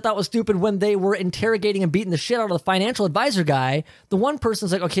one of the things I thought was stupid when they were interrogating and beating the shit out of the financial advisor guy. The one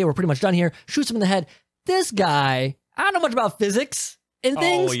person's like, "Okay, we're pretty much done here." Shoots him in the head. This guy, I don't know much about physics and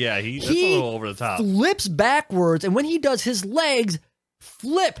things. Oh yeah, that's a little over the top. Flips backwards, and when he does, his legs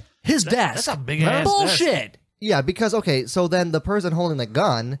flip his desk. That's a big ass bullshit. desk. Yeah, because okay, so then the person holding the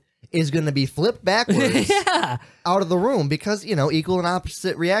gun is going to be flipped backwards out of the room because, you know, equal and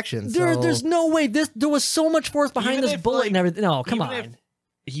opposite reactions. There's no way. There was so much force behind this bullet and everything. No, come on.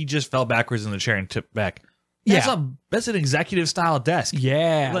 He just fell backwards in the chair and tipped back. Yeah. That's an executive style desk.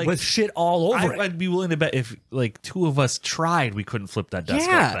 Yeah, Like, with shit all over it. I'd be willing to bet if like two of us tried, we couldn't flip that desk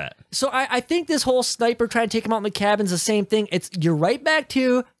like that. So I think this whole sniper trying to take him out in the cabin's the same thing. You're right back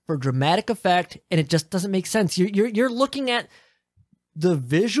to for dramatic effect, and it just doesn't make sense. You're looking at the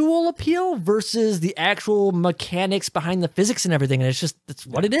visual appeal versus the actual mechanics behind the physics and everything, and it's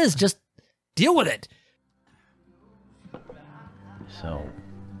what it is. Just deal with it. So,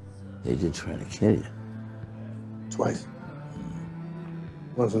 they did try to kill you. Twice.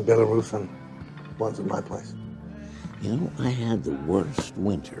 Once in Belarus and once at my place. You know, I had the worst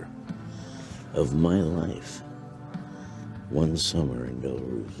winter of my life. One summer in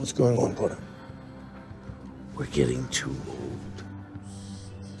Belarus. What's going on, Porter? We're getting too old.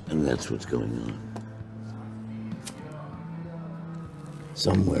 And that's what's going on.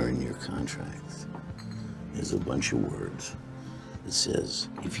 Somewhere in your contract, there's a bunch of words that says,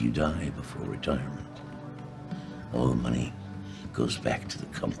 if you die before retirement, all the money goes back to the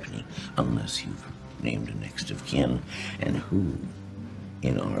company unless you've named a next of kin. And who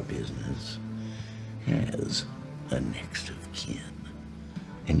in our business has a next of kin?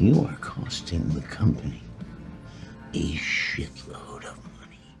 And you are costing the company a shitload of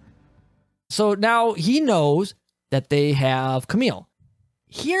money. So now he knows that they have Camille.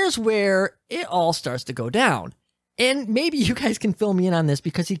 Here's where it all starts to go down. And maybe you guys can fill me in on this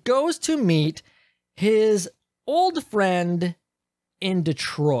because he goes to meet his old friend in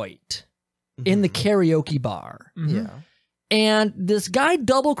Detroit in the karaoke bar. Yeah. And this guy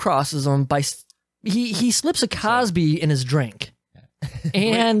double crosses him by he slips a Cosby in his drink.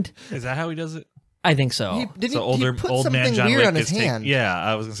 And Wait, is that how he does it? I think so. He put old man something John weird Wick on his is hand. yeah,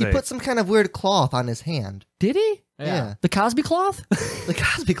 I was gonna say He put some kind of weird cloth on his hand. Did he? Yeah. The Cosby cloth? The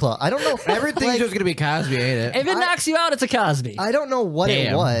Cosby cloth. I don't know. Everything's just gonna be Cosby, ain't it? If it knocks you out, it's a Cosby. I don't know what it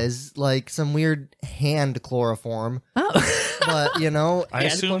Damn. was. Like some weird hand chloroform. But, you know. I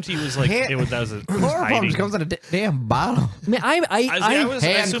assumed he was like that was a Chloroform hiding. just comes in a damn bottle. Man, I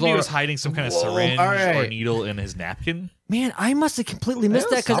assumed he was hiding some kind of syringe or needle in his napkin. Man, I must have completely missed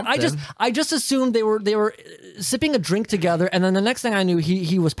that because I just assumed they were sipping a drink together, and then the next thing I knew,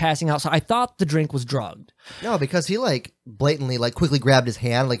 he was passing out. So I thought the drink was drugged. No, because he like blatantly like quickly grabbed his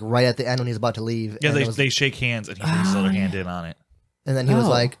hand like right at the end when he's about to leave. Yeah, and they shake hands and he puts his other hand in on it. And then he was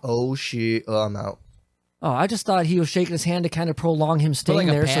like, "Oh shit, I'm out." Oh, I just thought he was shaking his hand to kind of prolong him staying like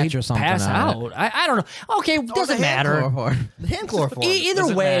a there so patch he'd or something pass on out. I don't know. Okay, doesn't matter. The hand chloroform. Either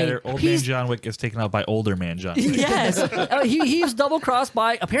Doesn't way, matter. Old man he's John Wick is taken out by older man John Wick. yes, he's double crossed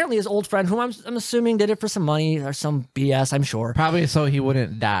by apparently his old friend, whom I'm assuming did it for some money or some BS. I'm sure, Probably so he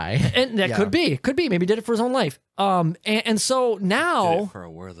wouldn't die. and that could be maybe did it for his own life. And so now Did it for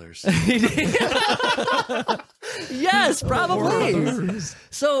a Werther's. yes, probably.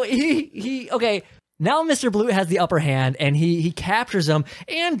 So he okay. Now Mr. Blue has the upper hand, and he captures him.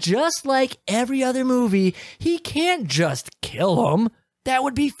 And just like every other movie, he can't just kill him. That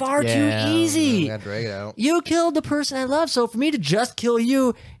would be far too easy. Drag it out. You killed the person I love, so for me to just kill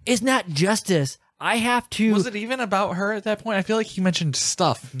you is not justice. I have to. Was it even about her at that point? I feel like he mentioned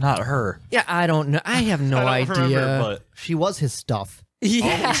stuff, not her. Yeah, I don't know. I have no I don't idea. remember, but She was his stuff.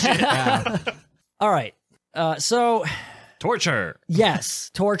 Yeah. All right. So torture. yes,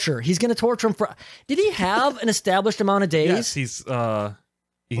 torture. He's going to torture him for. Did he have an established amount of days? Yes, he's Wasn't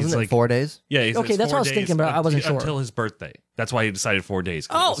like it 4 days? Yeah, Okay, that's what I was thinking, but I wasn't sure. Until his birthday. That's why he decided 4 days.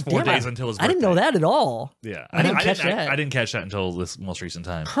 Oh, it was 4 damn, days until his birthday. I didn't know that at all. Yeah, I didn't catch that. I didn't catch that until this most recent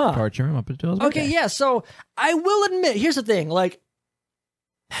time. Huh. Torture him up until his Okay, yeah. So I will admit, here's the thing: like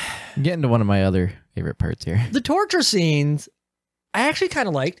I'm getting to one of my other favorite parts here. the torture scenes, I actually kind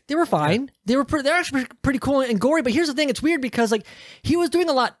of liked. They were fine. They're actually pretty cool and gory. But here's the thing: it's weird because like he was doing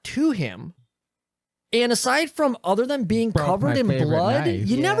a lot to him. And aside from other than being covered in blood,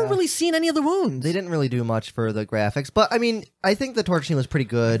 you never really seen any of the wounds. They didn't really do much for the graphics, but I mean, I think the torture scene was pretty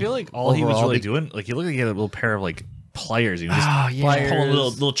good. I feel like all he was really doing, like he looked like he had a little pair of like pliers. He was just pulling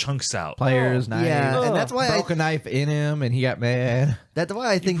little chunks out. Pliers, knife. Yeah, and that's why broke a knife in him, and he got mad. That's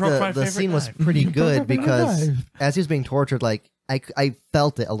why I think broke my the favorite scene was knife. pretty good broke my because knife. as he was being tortured, like I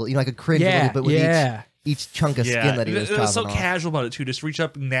felt it a little. You know, I could cringe a little bit with each chunk of skin that he was it was so chopping off. casual about it too. Just reach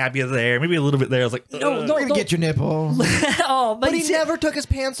up, and nab you there, maybe a little bit there. I was like, No, We're gonna get your nipple. Oh, But he never took his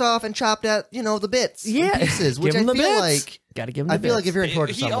pants off and chopped at the bits, and pieces, which Give I him the feel bits. like Gotta give him. I The feel like bits. if you're in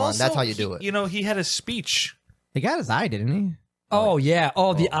torture He someone, also- that's how you do it. You know, he had a speech. He got his eye, didn't he? Oh yeah.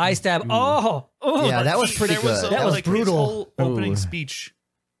 Oh, the eye stab. Oh. Yeah, that was pretty There was good. a- That was like, brutal. His whole opening Ooh. speech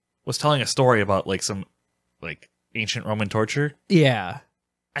was telling a story about like some like ancient Roman torture, Yeah.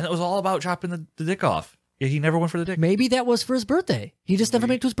 and it was all about chopping the dick off. Yeah, he never went for the dick. Maybe that was for his birthday. He just never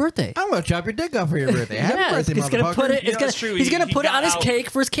made it to his birthday. I'm gonna chop your dick off for your birthday. Happy Yeah, birthday, he's gonna put it. Yeah, It's gonna. that's true. He's gonna He put it got on his out. cake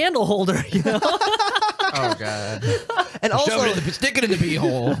for his candle holder. You know. Oh god. And Shove also, it in the, stick it in the pee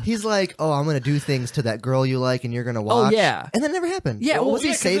hole. he's like, "Oh, I'm gonna do things to that girl you like, and you're gonna watch." yeah. and that never happened. Yeah, Well, well, was he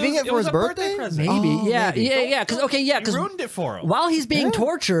yeah, 'cause saving it for was his a birthday birthday? present. Maybe. Oh, Yeah. maybe. Yeah. Because You because ruined it for him. while he's being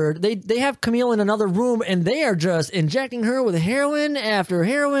tortured, they have Camille in another room and they are just injecting her with heroin after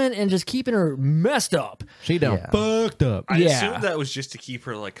heroin and just keeping her messed up. She done Yeah. fucked up. I Yeah. assumed that was just to keep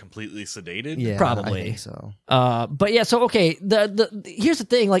her like completely sedated. Yeah, Probably. I think so. But yeah. So okay. The here's the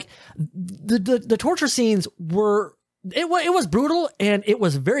thing. Like the torture scenes were it was brutal and it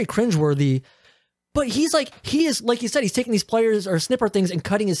was very cringeworthy. But he is like you said, he's taking these pliers or snipper things and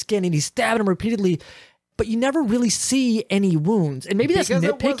cutting his skin and he's stabbing him repeatedly. But you never really see any wounds, and maybe that's Because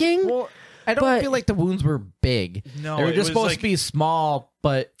it was- nitpicking. well, I don't but- feel like the wounds were big. No, they were it just was supposed like- to be small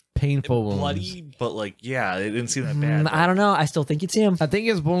but painful wounds. bloody, but like yeah, it didn't seem that bad. I don't know. I still think you'd see him. I think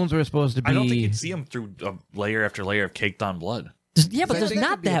his wounds were supposed to be. I don't think you'd see him through layer after layer of caked on blood. Yeah, but I there's think not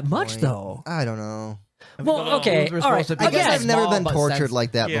could be a that much point. though. I don't know. Well, okay, Wounds were all right. supposed to I be guess Yeah, I've never small been but tortured sensitive.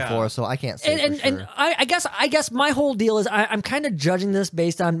 like that Yeah. before, so I can't say And for sure. I guess my whole deal is I'm kind of judging this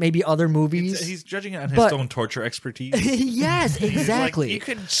based on maybe other movies. He's judging it on his But- own torture expertise. Yes, He's like, exactly. you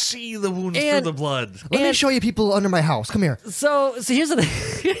can see the wounds And- through the blood. Let me and- show you people under my house. Come here. So here's the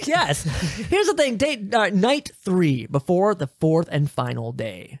thing. Yes, here's the thing. Night 3 before the fourth and final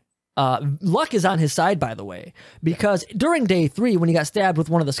day. Luck is on his side, by the way, because during day 3, when he got stabbed with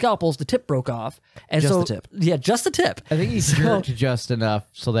one of the scalpels, the tip broke off, and Just so the tip. Yeah, just the tip. I think he jerked just enough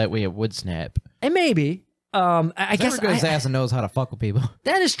so that way it would snap. And maybe. I guess Never got his ass and knows how to fuck with people.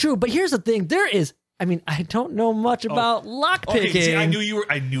 that is true. But here's the thing: I don't know much about lockpicking. Okay, see, I knew you were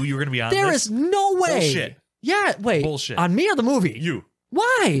going to be on There this. is no way. Bullshit. Yeah, wait. Bullshit. On me or the movie? You.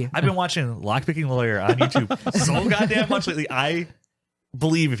 Why? I've been watching Lockpicking Lawyer on YouTube so goddamn much lately. I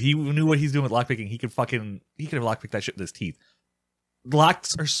believe if he knew what he's doing with lockpicking, he could have lockpicked that shit with his teeth.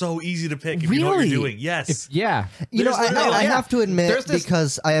 Locks are so easy to pick if you know what Really? you're doing. Yes. Yeah. You know, I have to There's admit, this-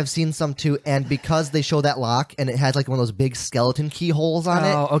 because I have seen some too, and because they show that lock and it has like one of those big skeleton keyholes on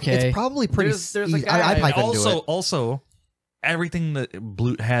Oh, it, okay. it's probably pretty There's a easy. guy- I probably And couldn't do it. also, everything that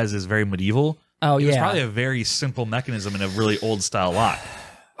Blute has is very medieval. Oh, It was yeah. probably a very simple mechanism in a really old style lock.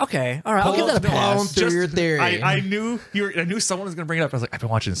 Okay, all right. I'll give that a Blown pass. through your theory. I knew I knew someone was going to bring it up. I was like, I've been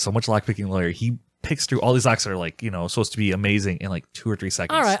watching so much Lockpicking Lawyer. He picks through all these locks that are like, supposed to be amazing in like 2 or 3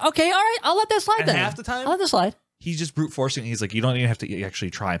 seconds. All right. Okay. All right. I'll let that slide And then. half the time- I'll let that slide. He's just brute forcing. He's like, you don't even have to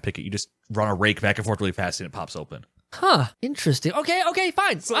actually try and pick it. You just run a rake back and forth really fast and it pops open. Huh. Interesting. Okay.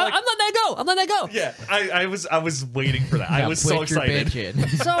 Fine. So, I'm like- letting that go. I'm letting that go. Yeah, I was waiting for that. I Yeah, was so quit your excited.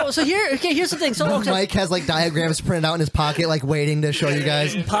 bitching. So here's the thing. So okay, Mike has like diagrams printed out in his pocket, like waiting to show you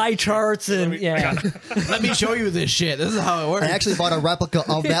guys. pie charts and yeah. Let me show you this shit. This is how it works. I actually bought a replica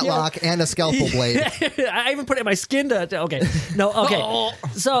of that Yeah. lock and a scalpel blade. I even put it in my skin to okay. No. Okay.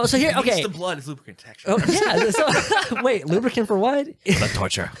 So here. It's Okay. the blood. It's lubricant texture. Oh, yeah. So wait, lubricant for what? Blood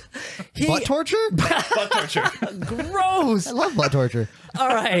torture. Butt torture? Blood torture. Gross. I love butt torture. All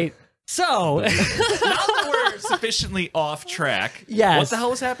right. So now that we're sufficiently off track, yes. What the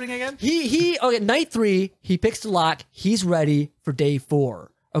hell was happening again? Okay, night 3, he picks the lock. He's ready for day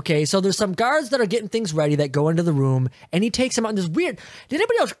 4. Okay, so there's some guards that are getting things ready that go into the room, and he takes them out. And this weird. Did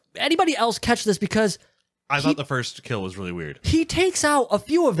anybody else catch this? Because I thought the first kill was really weird. He takes out a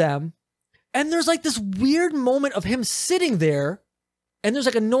few of them, and there's like this weird moment of him sitting there, and there's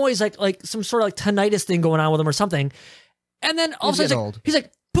like a noise, like some sort of like tinnitus thing going on with him or something. And then all of a sudden, he's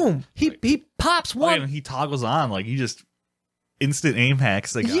like, boom! He pops one. Oh, and he toggles on like he just instant aim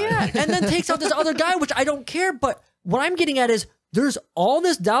hacks the guy. Yeah, and then takes out this other guy, which I don't care. But what I'm getting at is there's all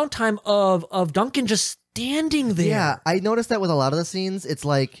this downtime of Duncan just standing there. Yeah, I noticed that with a lot of the scenes. It's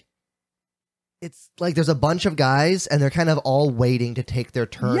like there's a bunch of guys and they're kind of all waiting to take their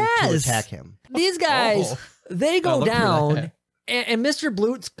turn to attack him. These guys, they go down, and Mr.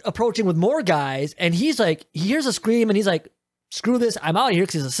 Blute's approaching with more guys, and he's like, he hears a scream, and he's like, screw this, I'm out of here,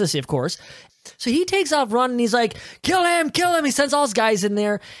 because he's a sissy, of course. So he takes off running, and he's like, kill him. He sends all his guys in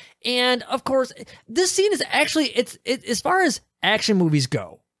there. And of course, this scene is actually, it's as far as action movies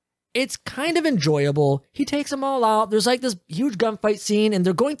go, it's kind of enjoyable. He takes them all out. There's like this huge gunfight scene, and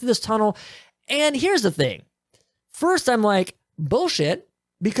they're going through this tunnel. And here's the thing. First, I'm like, bullshit,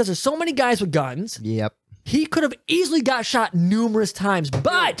 because there's so many guys with guns. Yep. He could have easily got shot numerous times,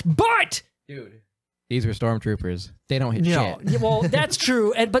 but dude, these were stormtroopers. They don't hit shit. Yeah, well, that's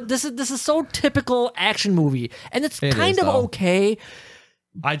true. But this is so typical action movie, and it's kind of okay.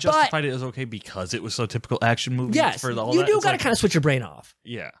 I justified it as okay because it was so typical action movie. Yes, you do got to kind of switch your brain off.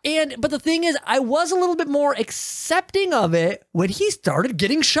 Yeah. But the thing is, I was a little bit more accepting of it when he started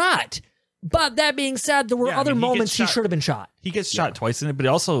getting shot. But that being said, there were other moments he should have been shot. He gets shot twice in it, but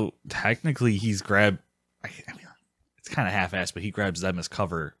also technically he's grabbed. I mean, it's kind of half-assed, but he grabs them as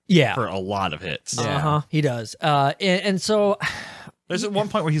cover. For a lot of hits. He does. And so there's at one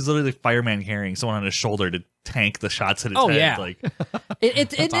point where he's literally the fireman carrying someone on his shoulder to tank the shots at his head. Yeah. Like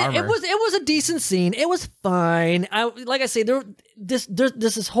it was a decent scene. It was fine. Like I say,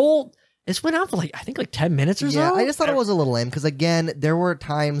 this whole. This went on for I think 10 minutes or so. Yeah, I just thought it was a little lame because again, there were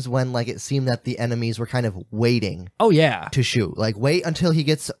times when it seemed that the enemies were kind of waiting. Oh yeah, to shoot. Wait until he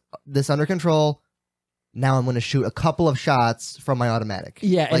gets this under control. Now I'm going to shoot a couple of shots from my automatic.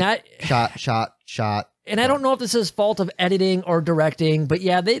 Yeah, and shot. And I don't know if this is fault of editing or directing, but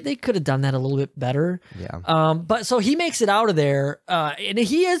yeah, they could have done that a little bit better. Yeah. But so he makes it out of there, and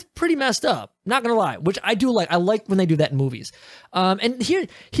he is pretty messed up. Not gonna lie, which I do like. I like when they do that in movies. And here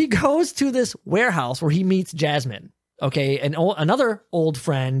he goes to this warehouse where he meets Jasmine. Okay, another old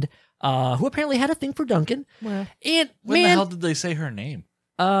friend who apparently had a thing for Duncan. Well, and when the hell did they say her name?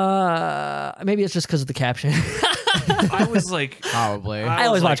 Maybe it's just because of the caption. I was like, probably. I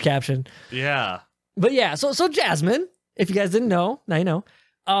always watch caption. Yeah. But yeah, so Jasmine, if you guys didn't know, now you know.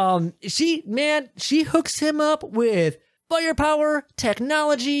 She hooks him up with firepower,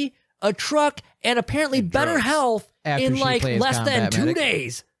 technology, a truck, and apparently better health in less than 2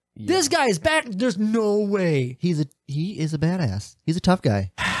 days. Yeah. This guy's back. There's no way. He is a badass. He's a tough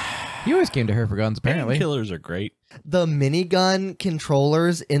guy. He always came to her for guns, apparently. Killers are great. The minigun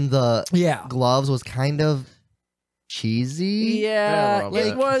controllers in the gloves was kind of cheesy. Yeah,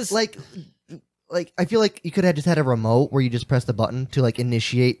 it was like I feel like you could have just had a remote where you just press the button to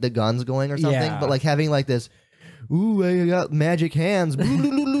initiate the guns going or something. Yeah. But having this, ooh, I got magic hands. that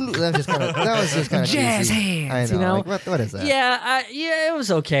was just kind of jazz cheesy. hands. I know. You know? What is that? Yeah, it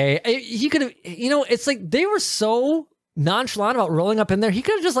was okay. He could have. It's they were so nonchalant about rolling up in there. He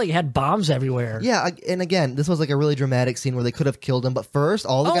could have just had bombs everywhere. Yeah, and again, this was a really dramatic scene where they could have killed him. But first,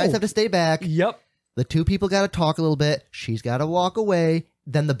 all the guys have to stay back. Yep. The two people got to talk a little bit. She's got to walk away.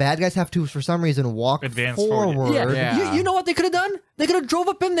 Then the bad guys have to, for some reason, walk forward. Yeah. You know what they could have done? They could have drove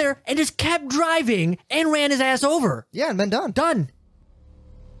up in there and just kept driving and ran his ass over. Yeah, and been done. Done.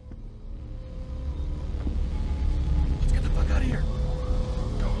 Let's get the fuck out of here.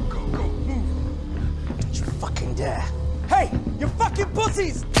 Go, move. Don't you fucking dare. Hey, you fucking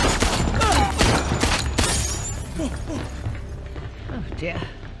pussies! Oh, dear.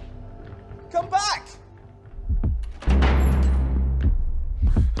 Come back!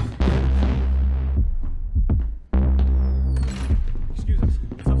 Excuse us.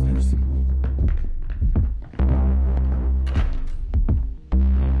 It's upstairs. Go,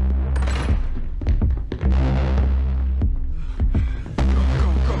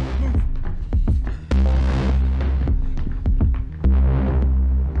 move.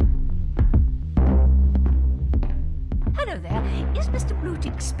 Hello there. Is Mr. Blute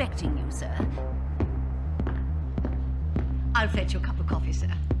expecting you, sir? I'll fetch you a cup of coffee,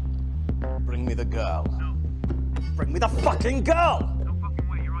 sir. Bring me the girl. No. Bring me the fucking girl! No fucking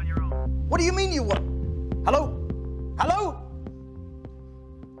way, you're on your own. What do you mean you what? Hello? Hello?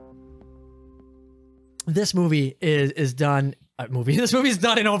 This movie is done. This movie's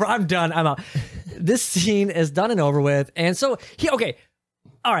done and over. I'm done. I'm out. This scene is done and over with. And so okay.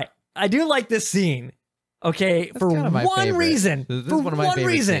 All right. I do like this scene. Okay, That's for kind of my one favorite. reason. This for is one of my one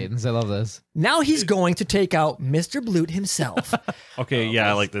favorite reason. scenes. I love this. Now he's going to take out Mr. Blute himself. Okay, yeah,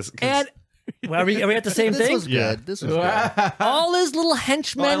 I like this. 'cause- And well, are we at the same This thing? was good. Yeah. This was good. All his little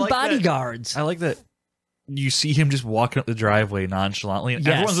henchmen, Well, I like that- bodyguards. I like that you see him just walking up the driveway nonchalantly, and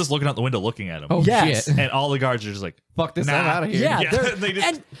Yes. everyone's just looking out the window looking at him. Oh, Yes. shit. And all the guards are just like, Fuck this, nah. I'm out of here. Yeah, they're- they just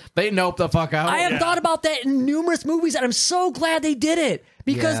and They nope the fuck out. I have thought about that in numerous movies, and I'm so glad they did it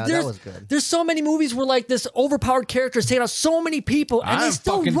because Yeah, that there's was good. there's so many movies where like this overpowered character is taking out so many people, and they I'm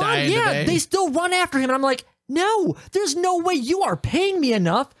still fucking run. dying Yeah, today. they still run after him, and I'm like, no, there's no way you are paying me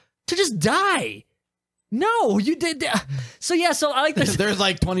enough to just die. No, you did. So yeah, so I like this. There's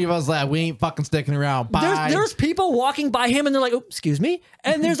like 20 of us left. We ain't fucking sticking around. Bye. There's people walking by him and they're like, oh, excuse me.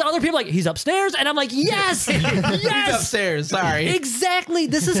 And there's other people like, he's upstairs. And I'm like, yes, yes. He's upstairs. Sorry. Exactly.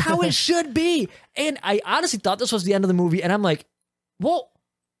 This is how it should be. And I honestly thought this was the end of the movie. And I'm like, well,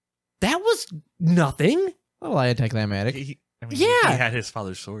 that was nothing. A little anticlimactic. I mean, Yeah. he had his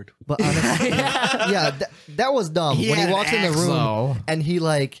father's sword. But honestly, yeah, that was dumb. He when had he an walks in the axe, room though. and he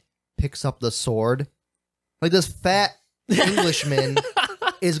like picks up the sword, like this fat Englishman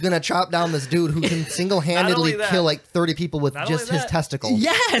is gonna chop down this dude who can single-handedly Not only that- kill like 30 people with Not just only his that- testicles.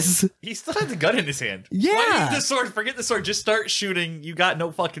 Yes. He still had the gun in his hand. Yeah. Why need the sword? Forget the sword. Just start shooting. You got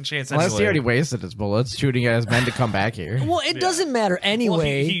no fucking chance Unless anyway. he already wasted his bullets shooting at his men to come back here. Well, it doesn't matter Well,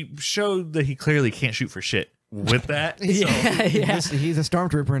 anyway. he showed that he clearly can't shoot for shit with that. So. yeah, yeah. He's a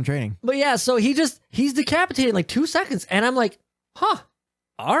stormtrooper in training. But yeah, so he's decapitated in like 2 seconds. And I'm like, huh,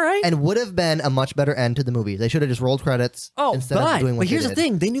 all right. And would have been a much better end to the movie. They should have just rolled credits Oh, instead of doing what but here's they the did.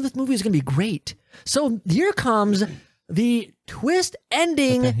 thing: they knew this movie was going to be great. So here comes the twist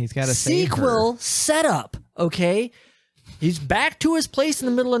ending But then he's gotta save sequel setup. Okay, he's back to his place in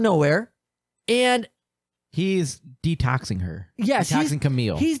the middle of nowhere, and He's detoxing her. yes, detoxing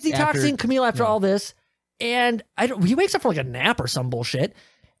Camille. He's detoxing After- Camille after yeah. all this, and he wakes up from like a nap or some bullshit,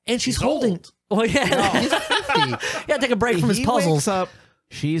 and she's He's holding. old. Oh yeah, He's 50. yeah, take a break from his He puzzles. wakes up.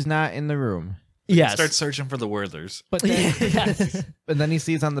 She's not in the room. Yes, Start searching for the Werthers. But then, yes. and then he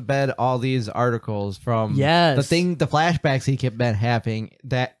sees on the bed all these articles from Yes. the flashbacks he kept been having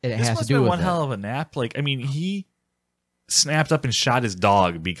that it This has to must do have been with one it. hell of a nap. Like, I mean, he snapped up and shot his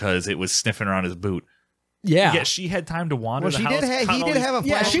dog because it was sniffing around his boot. Yeah. Yet she had time to wander Well, the she house. did have- cut he all did these- have a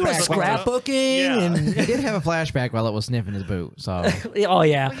Yeah, she was flashback. scrapbooking Yeah. and He did have a flashback while it was sniffing his boot. So oh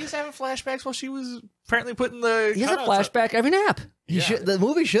yeah. Well, he's having flashbacks while she was apparently putting the. He has a cutouts up. flashback every nap. The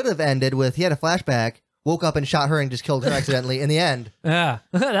movie should have ended with he had a flashback, woke up and shot her and just killed her accidentally in the end. Yeah,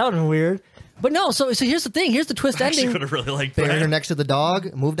 that would have been weird. But no, so here's the thing. Here's the twist I actually ending. would have really liked Buried her that. next to the dog,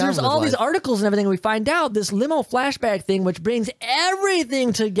 moved on There's with his all these life. articles and everything, and we find out this limo flashback thing, which brings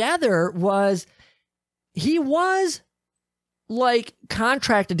everything together, was he was like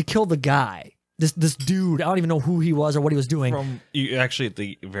contracted to kill the guy. This dude, I don't even know who he was or what he was doing. From you, actually, at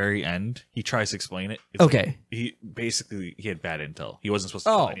the very end, he tries to explain it. It's Okay. like he had bad intel. He wasn't supposed to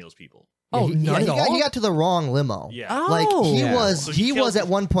Oh. kill any of those people. Oh, he, not he at got, all? he got to the wrong limo. Yeah. Like he Yeah. was, So he he was killed- at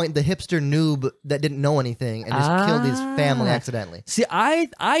one point the hipster noob that didn't know anything and just killed his family Ah. accidentally. See,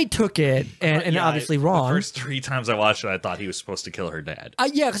 I took it, and Yeah, obviously The wrong. first 3 times I watched it, I thought he was supposed to kill her dad.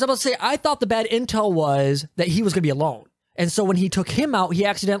 Yeah, because I was about to say, I thought the bad intel was that he was going to be alone. And so when he took him out, he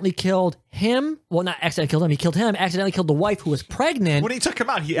accidentally killed him. Well, not accidentally killed him. He killed him, accidentally killed the wife who was pregnant. When he took him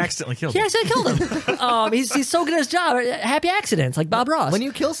out, he accidentally killed He him. accidentally killed him. He's so good at his job. Happy accidents, like Bob Ross. When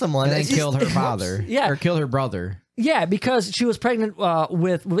you kill someone, and then it's- killed her father. Yeah. Or killed her brother. Yeah, because she was pregnant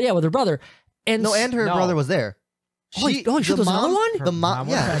with her brother. And no, and her No. brother was there. she the was another mom- one? The mom,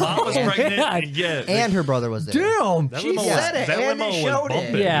 yeah, Mom was Oh, pregnant. God. Yeah, and her brother was there. Damn. that She limo said was, it, that and limo they was showed it.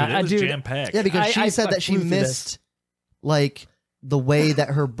 bumping. Yeah, dude. It was dude. jam packed. Yeah, because I she said that she flew through this. missed like the way that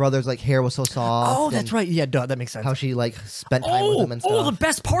her brother's like hair was so soft. Oh, that's and right. Yeah, duh, that makes sense. How she like spent time with him and stuff. Oh, the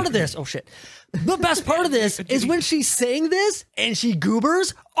best part of this. Oh shit. The best part of this is when she's saying this and she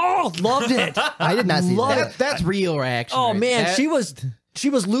goobers. Oh, loved it. I did not see Loved that. it. That's real reaction. Oh right? man, That- she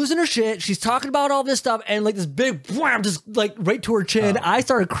was losing her shit. She's talking about all this stuff and like this big wham, just like right to her chin. I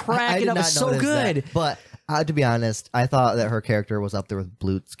started I cracking did up. It not was so notice good. that. But to be honest, I thought that her character was up there with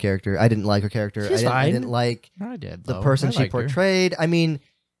Blute's character. I didn't like her character. She's I fine. didn't like I did. the though. person I she liked her. portrayed. I mean,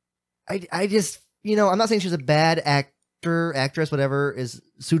 I just, I'm not saying she's a bad actress, whatever is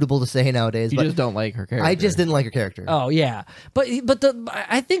suitable to say nowadays. You but just don't like her character. I just didn't like her character. Oh yeah, but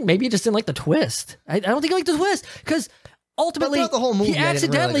I think maybe you just didn't like the twist. I don't think you like the twist because ultimately, throughout the whole movie, he I didn't really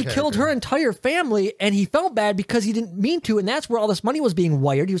accidentally like the killed her entire family, and he felt bad because he didn't mean to, and that's where all this money was being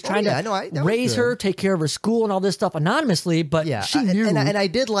wired. He was trying that to was raise her, take care of her school, and all this stuff anonymously, but she knew. And I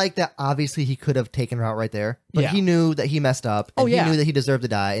did like that, obviously, he could have taken her out right there, but he knew that he messed up, and he knew that he deserved to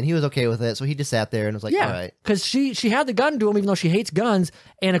die, and he was okay with it, so he just sat there and was like, all right. Because she had the gun to him, even though she hates guns,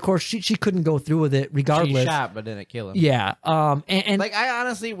 and of course, she couldn't go through with it regardless. She shot, but didn't kill him. Yeah. And like, I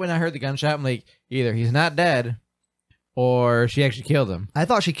honestly, when I heard the gunshot, I'm like, either he's not dead, or she actually killed him. I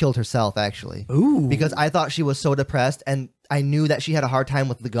thought she killed herself, actually. Ooh. Because I thought she was so depressed, and I knew that she had a hard time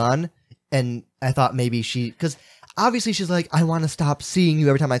with the gun, and I thought maybe because obviously she's like, I want to stop seeing you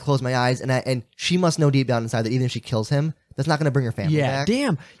every time I close my eyes, and she must know deep down inside that even if she kills him, that's not going to bring her family back.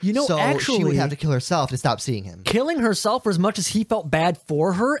 Damn. You know, so actually, she would have to kill herself to stop seeing him. Killing herself, for as much as he felt bad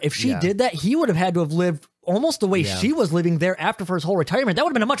for her, if she did that, he would have had to have lived almost the way she was living thereafter for his whole retirement. That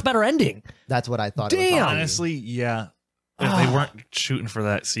would have been a much better ending. That's what I thought. Damn. Honestly, yeah. If they weren't shooting for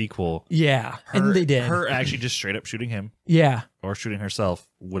that sequel, and they did. Her actually just straight up shooting him, or shooting herself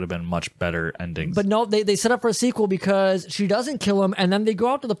would have been much better endings. But no, they set up for a sequel because she doesn't kill him, and then they go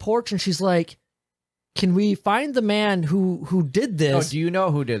out to the porch, and she's like, "Can we find the man who did this?" Oh, do you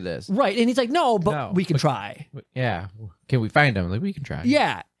know who did this? Right, and he's like, "No, but we can try." Yeah, can we find him? Like, we can try.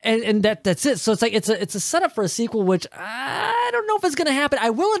 Yeah, and that's it. So it's like it's a setup for a sequel, which I don't know if it's gonna happen.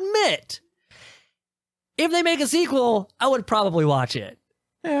 I will admit, if they make a sequel, I would probably watch it.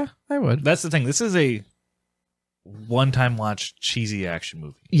 Yeah, I would. That's the thing. This is a one-time watch cheesy action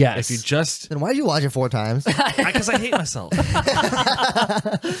movie. Yes. If you just then why'd you watch it 4 times? Because I hate myself.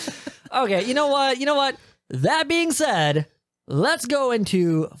 Okay, you know what? That being said, let's go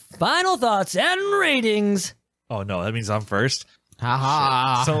into final thoughts and ratings. Oh no, that means I'm first.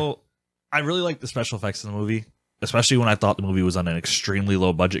 Haha. So I really like the special effects in the movie, especially when I thought the movie was on an extremely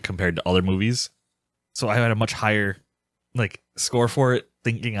low budget compared to other movies. So I had a much higher score for it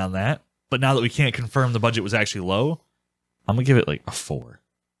thinking on that. But now that we can't confirm the budget was actually low, I'm going to give it like a 4.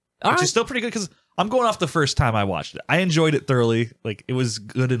 Which is still pretty good because I'm going off the first time I watched it. I enjoyed it thoroughly. Like, it was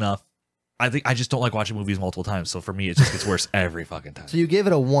good enough. I think I just don't like watching movies multiple times. So for me, it just gets worse every fucking time. So you gave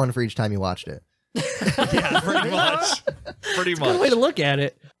it a 1 for each time you watched it. Yeah, pretty much. Pretty much. Good way to look at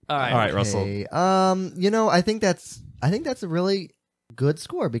it. All right, Russell. I think that's a really good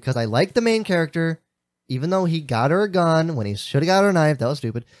score because I like the main character. Even though he got her a gun when he should have got her a knife, that was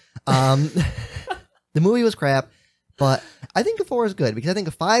stupid. The movie was crap, but I think a 4 is good because I think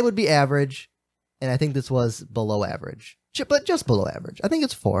a 5 would be average, and I think this was below average, but just below average. I think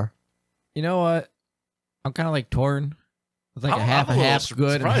it's 4. You know what? I'm kind of like torn. It's like I'm a half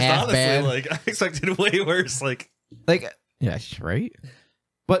good and half honestly. bad. Like, I expected way worse. Like yeah, right.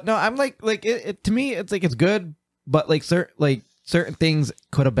 But no, I'm like it to me, it's like it's good, but like certain things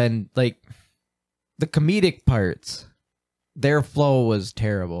could have been like. The comedic parts, their flow was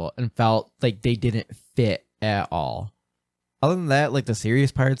terrible and felt like they didn't fit at all. Other than that, like the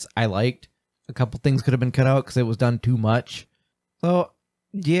serious parts, I liked. A couple things could have been cut out because it was done too much. So,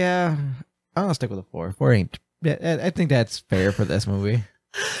 yeah, I'm gonna stick with a 4. 4 ain't. I think that's fair for this movie.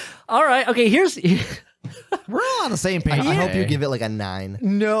 All right. Okay, we're all on the same page. I hope you give it like a 9.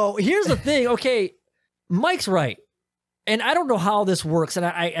 No, here's the thing. Okay, Mike's right. And I don't know how this works, and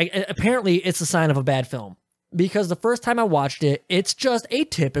I apparently it's a sign of a bad film. Because the first time I watched it, it's just a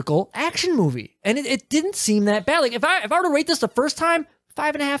typical action movie. And it didn't seem that bad. Like, if I were to rate this the first time,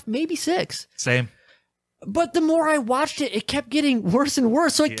 5.5, maybe 6. Same. But the more I watched it, it kept getting worse and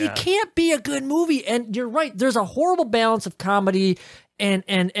worse. So it can't be a good movie. And you're right, there's a horrible balance of comedy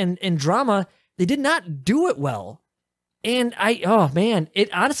and drama. They did not do it well. And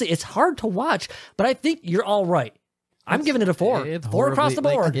honestly, it's hard to watch. But I think you're all right. I'm giving it a 4. It's 4 across the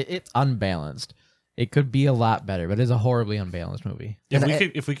board. It's unbalanced. It could be a lot better, but it's a horribly unbalanced movie.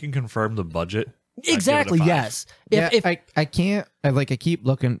 If we can confirm the budget, exactly. Yes. If I can't, I keep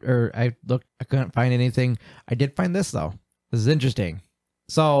looking, or I couldn't find anything. I did find this though. This is interesting.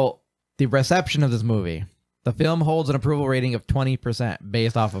 So the reception of this movie, the film holds an approval rating of 20%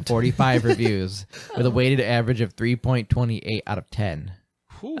 based off of 45 reviews, with a weighted average of 3.28 out of 10.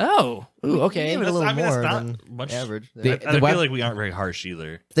 Oh, okay. Give it a little more not than much average. I feel like we aren't very harsh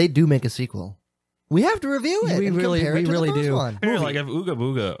either. They do make a sequel. We have to review it. We really do. One. Like if Ooga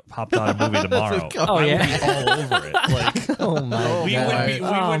Booga popped out a movie tomorrow, I would be all over it. Like, oh my we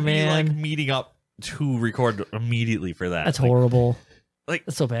god, would be like meeting up to record immediately for that. That's horrible. Like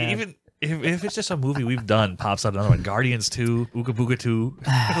that's so bad. Even if it's just a movie we've done, pops out another one. Guardians 2, Ooga Booga 2.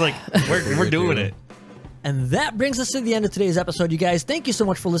 Like we're doing it. And that brings us to the end of today's episode, you guys. Thank you so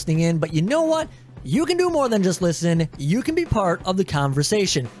much for listening in. But you know what? You can do more than just listen. You can be part of the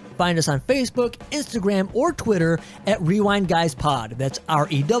conversation. find us on Facebook, Instagram, or Twitter at Rewind Guys Pod. That's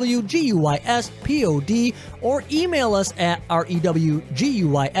REWGUYSPOD, or email us at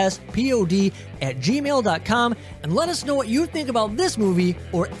REWGUYSPOD@gmail.com and let us know what you think about this movie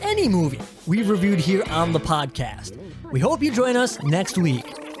or any movie we've reviewed here on the podcast. We hope you join us next week.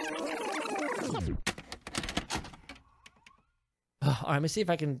 All right, let me see if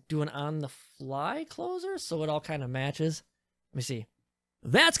I can do an on-the-fly closer so it all kind of matches. Let me see.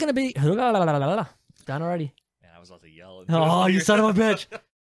 That's going to be... Done already. Man, I was about to yell. Oh, you son of a bitch.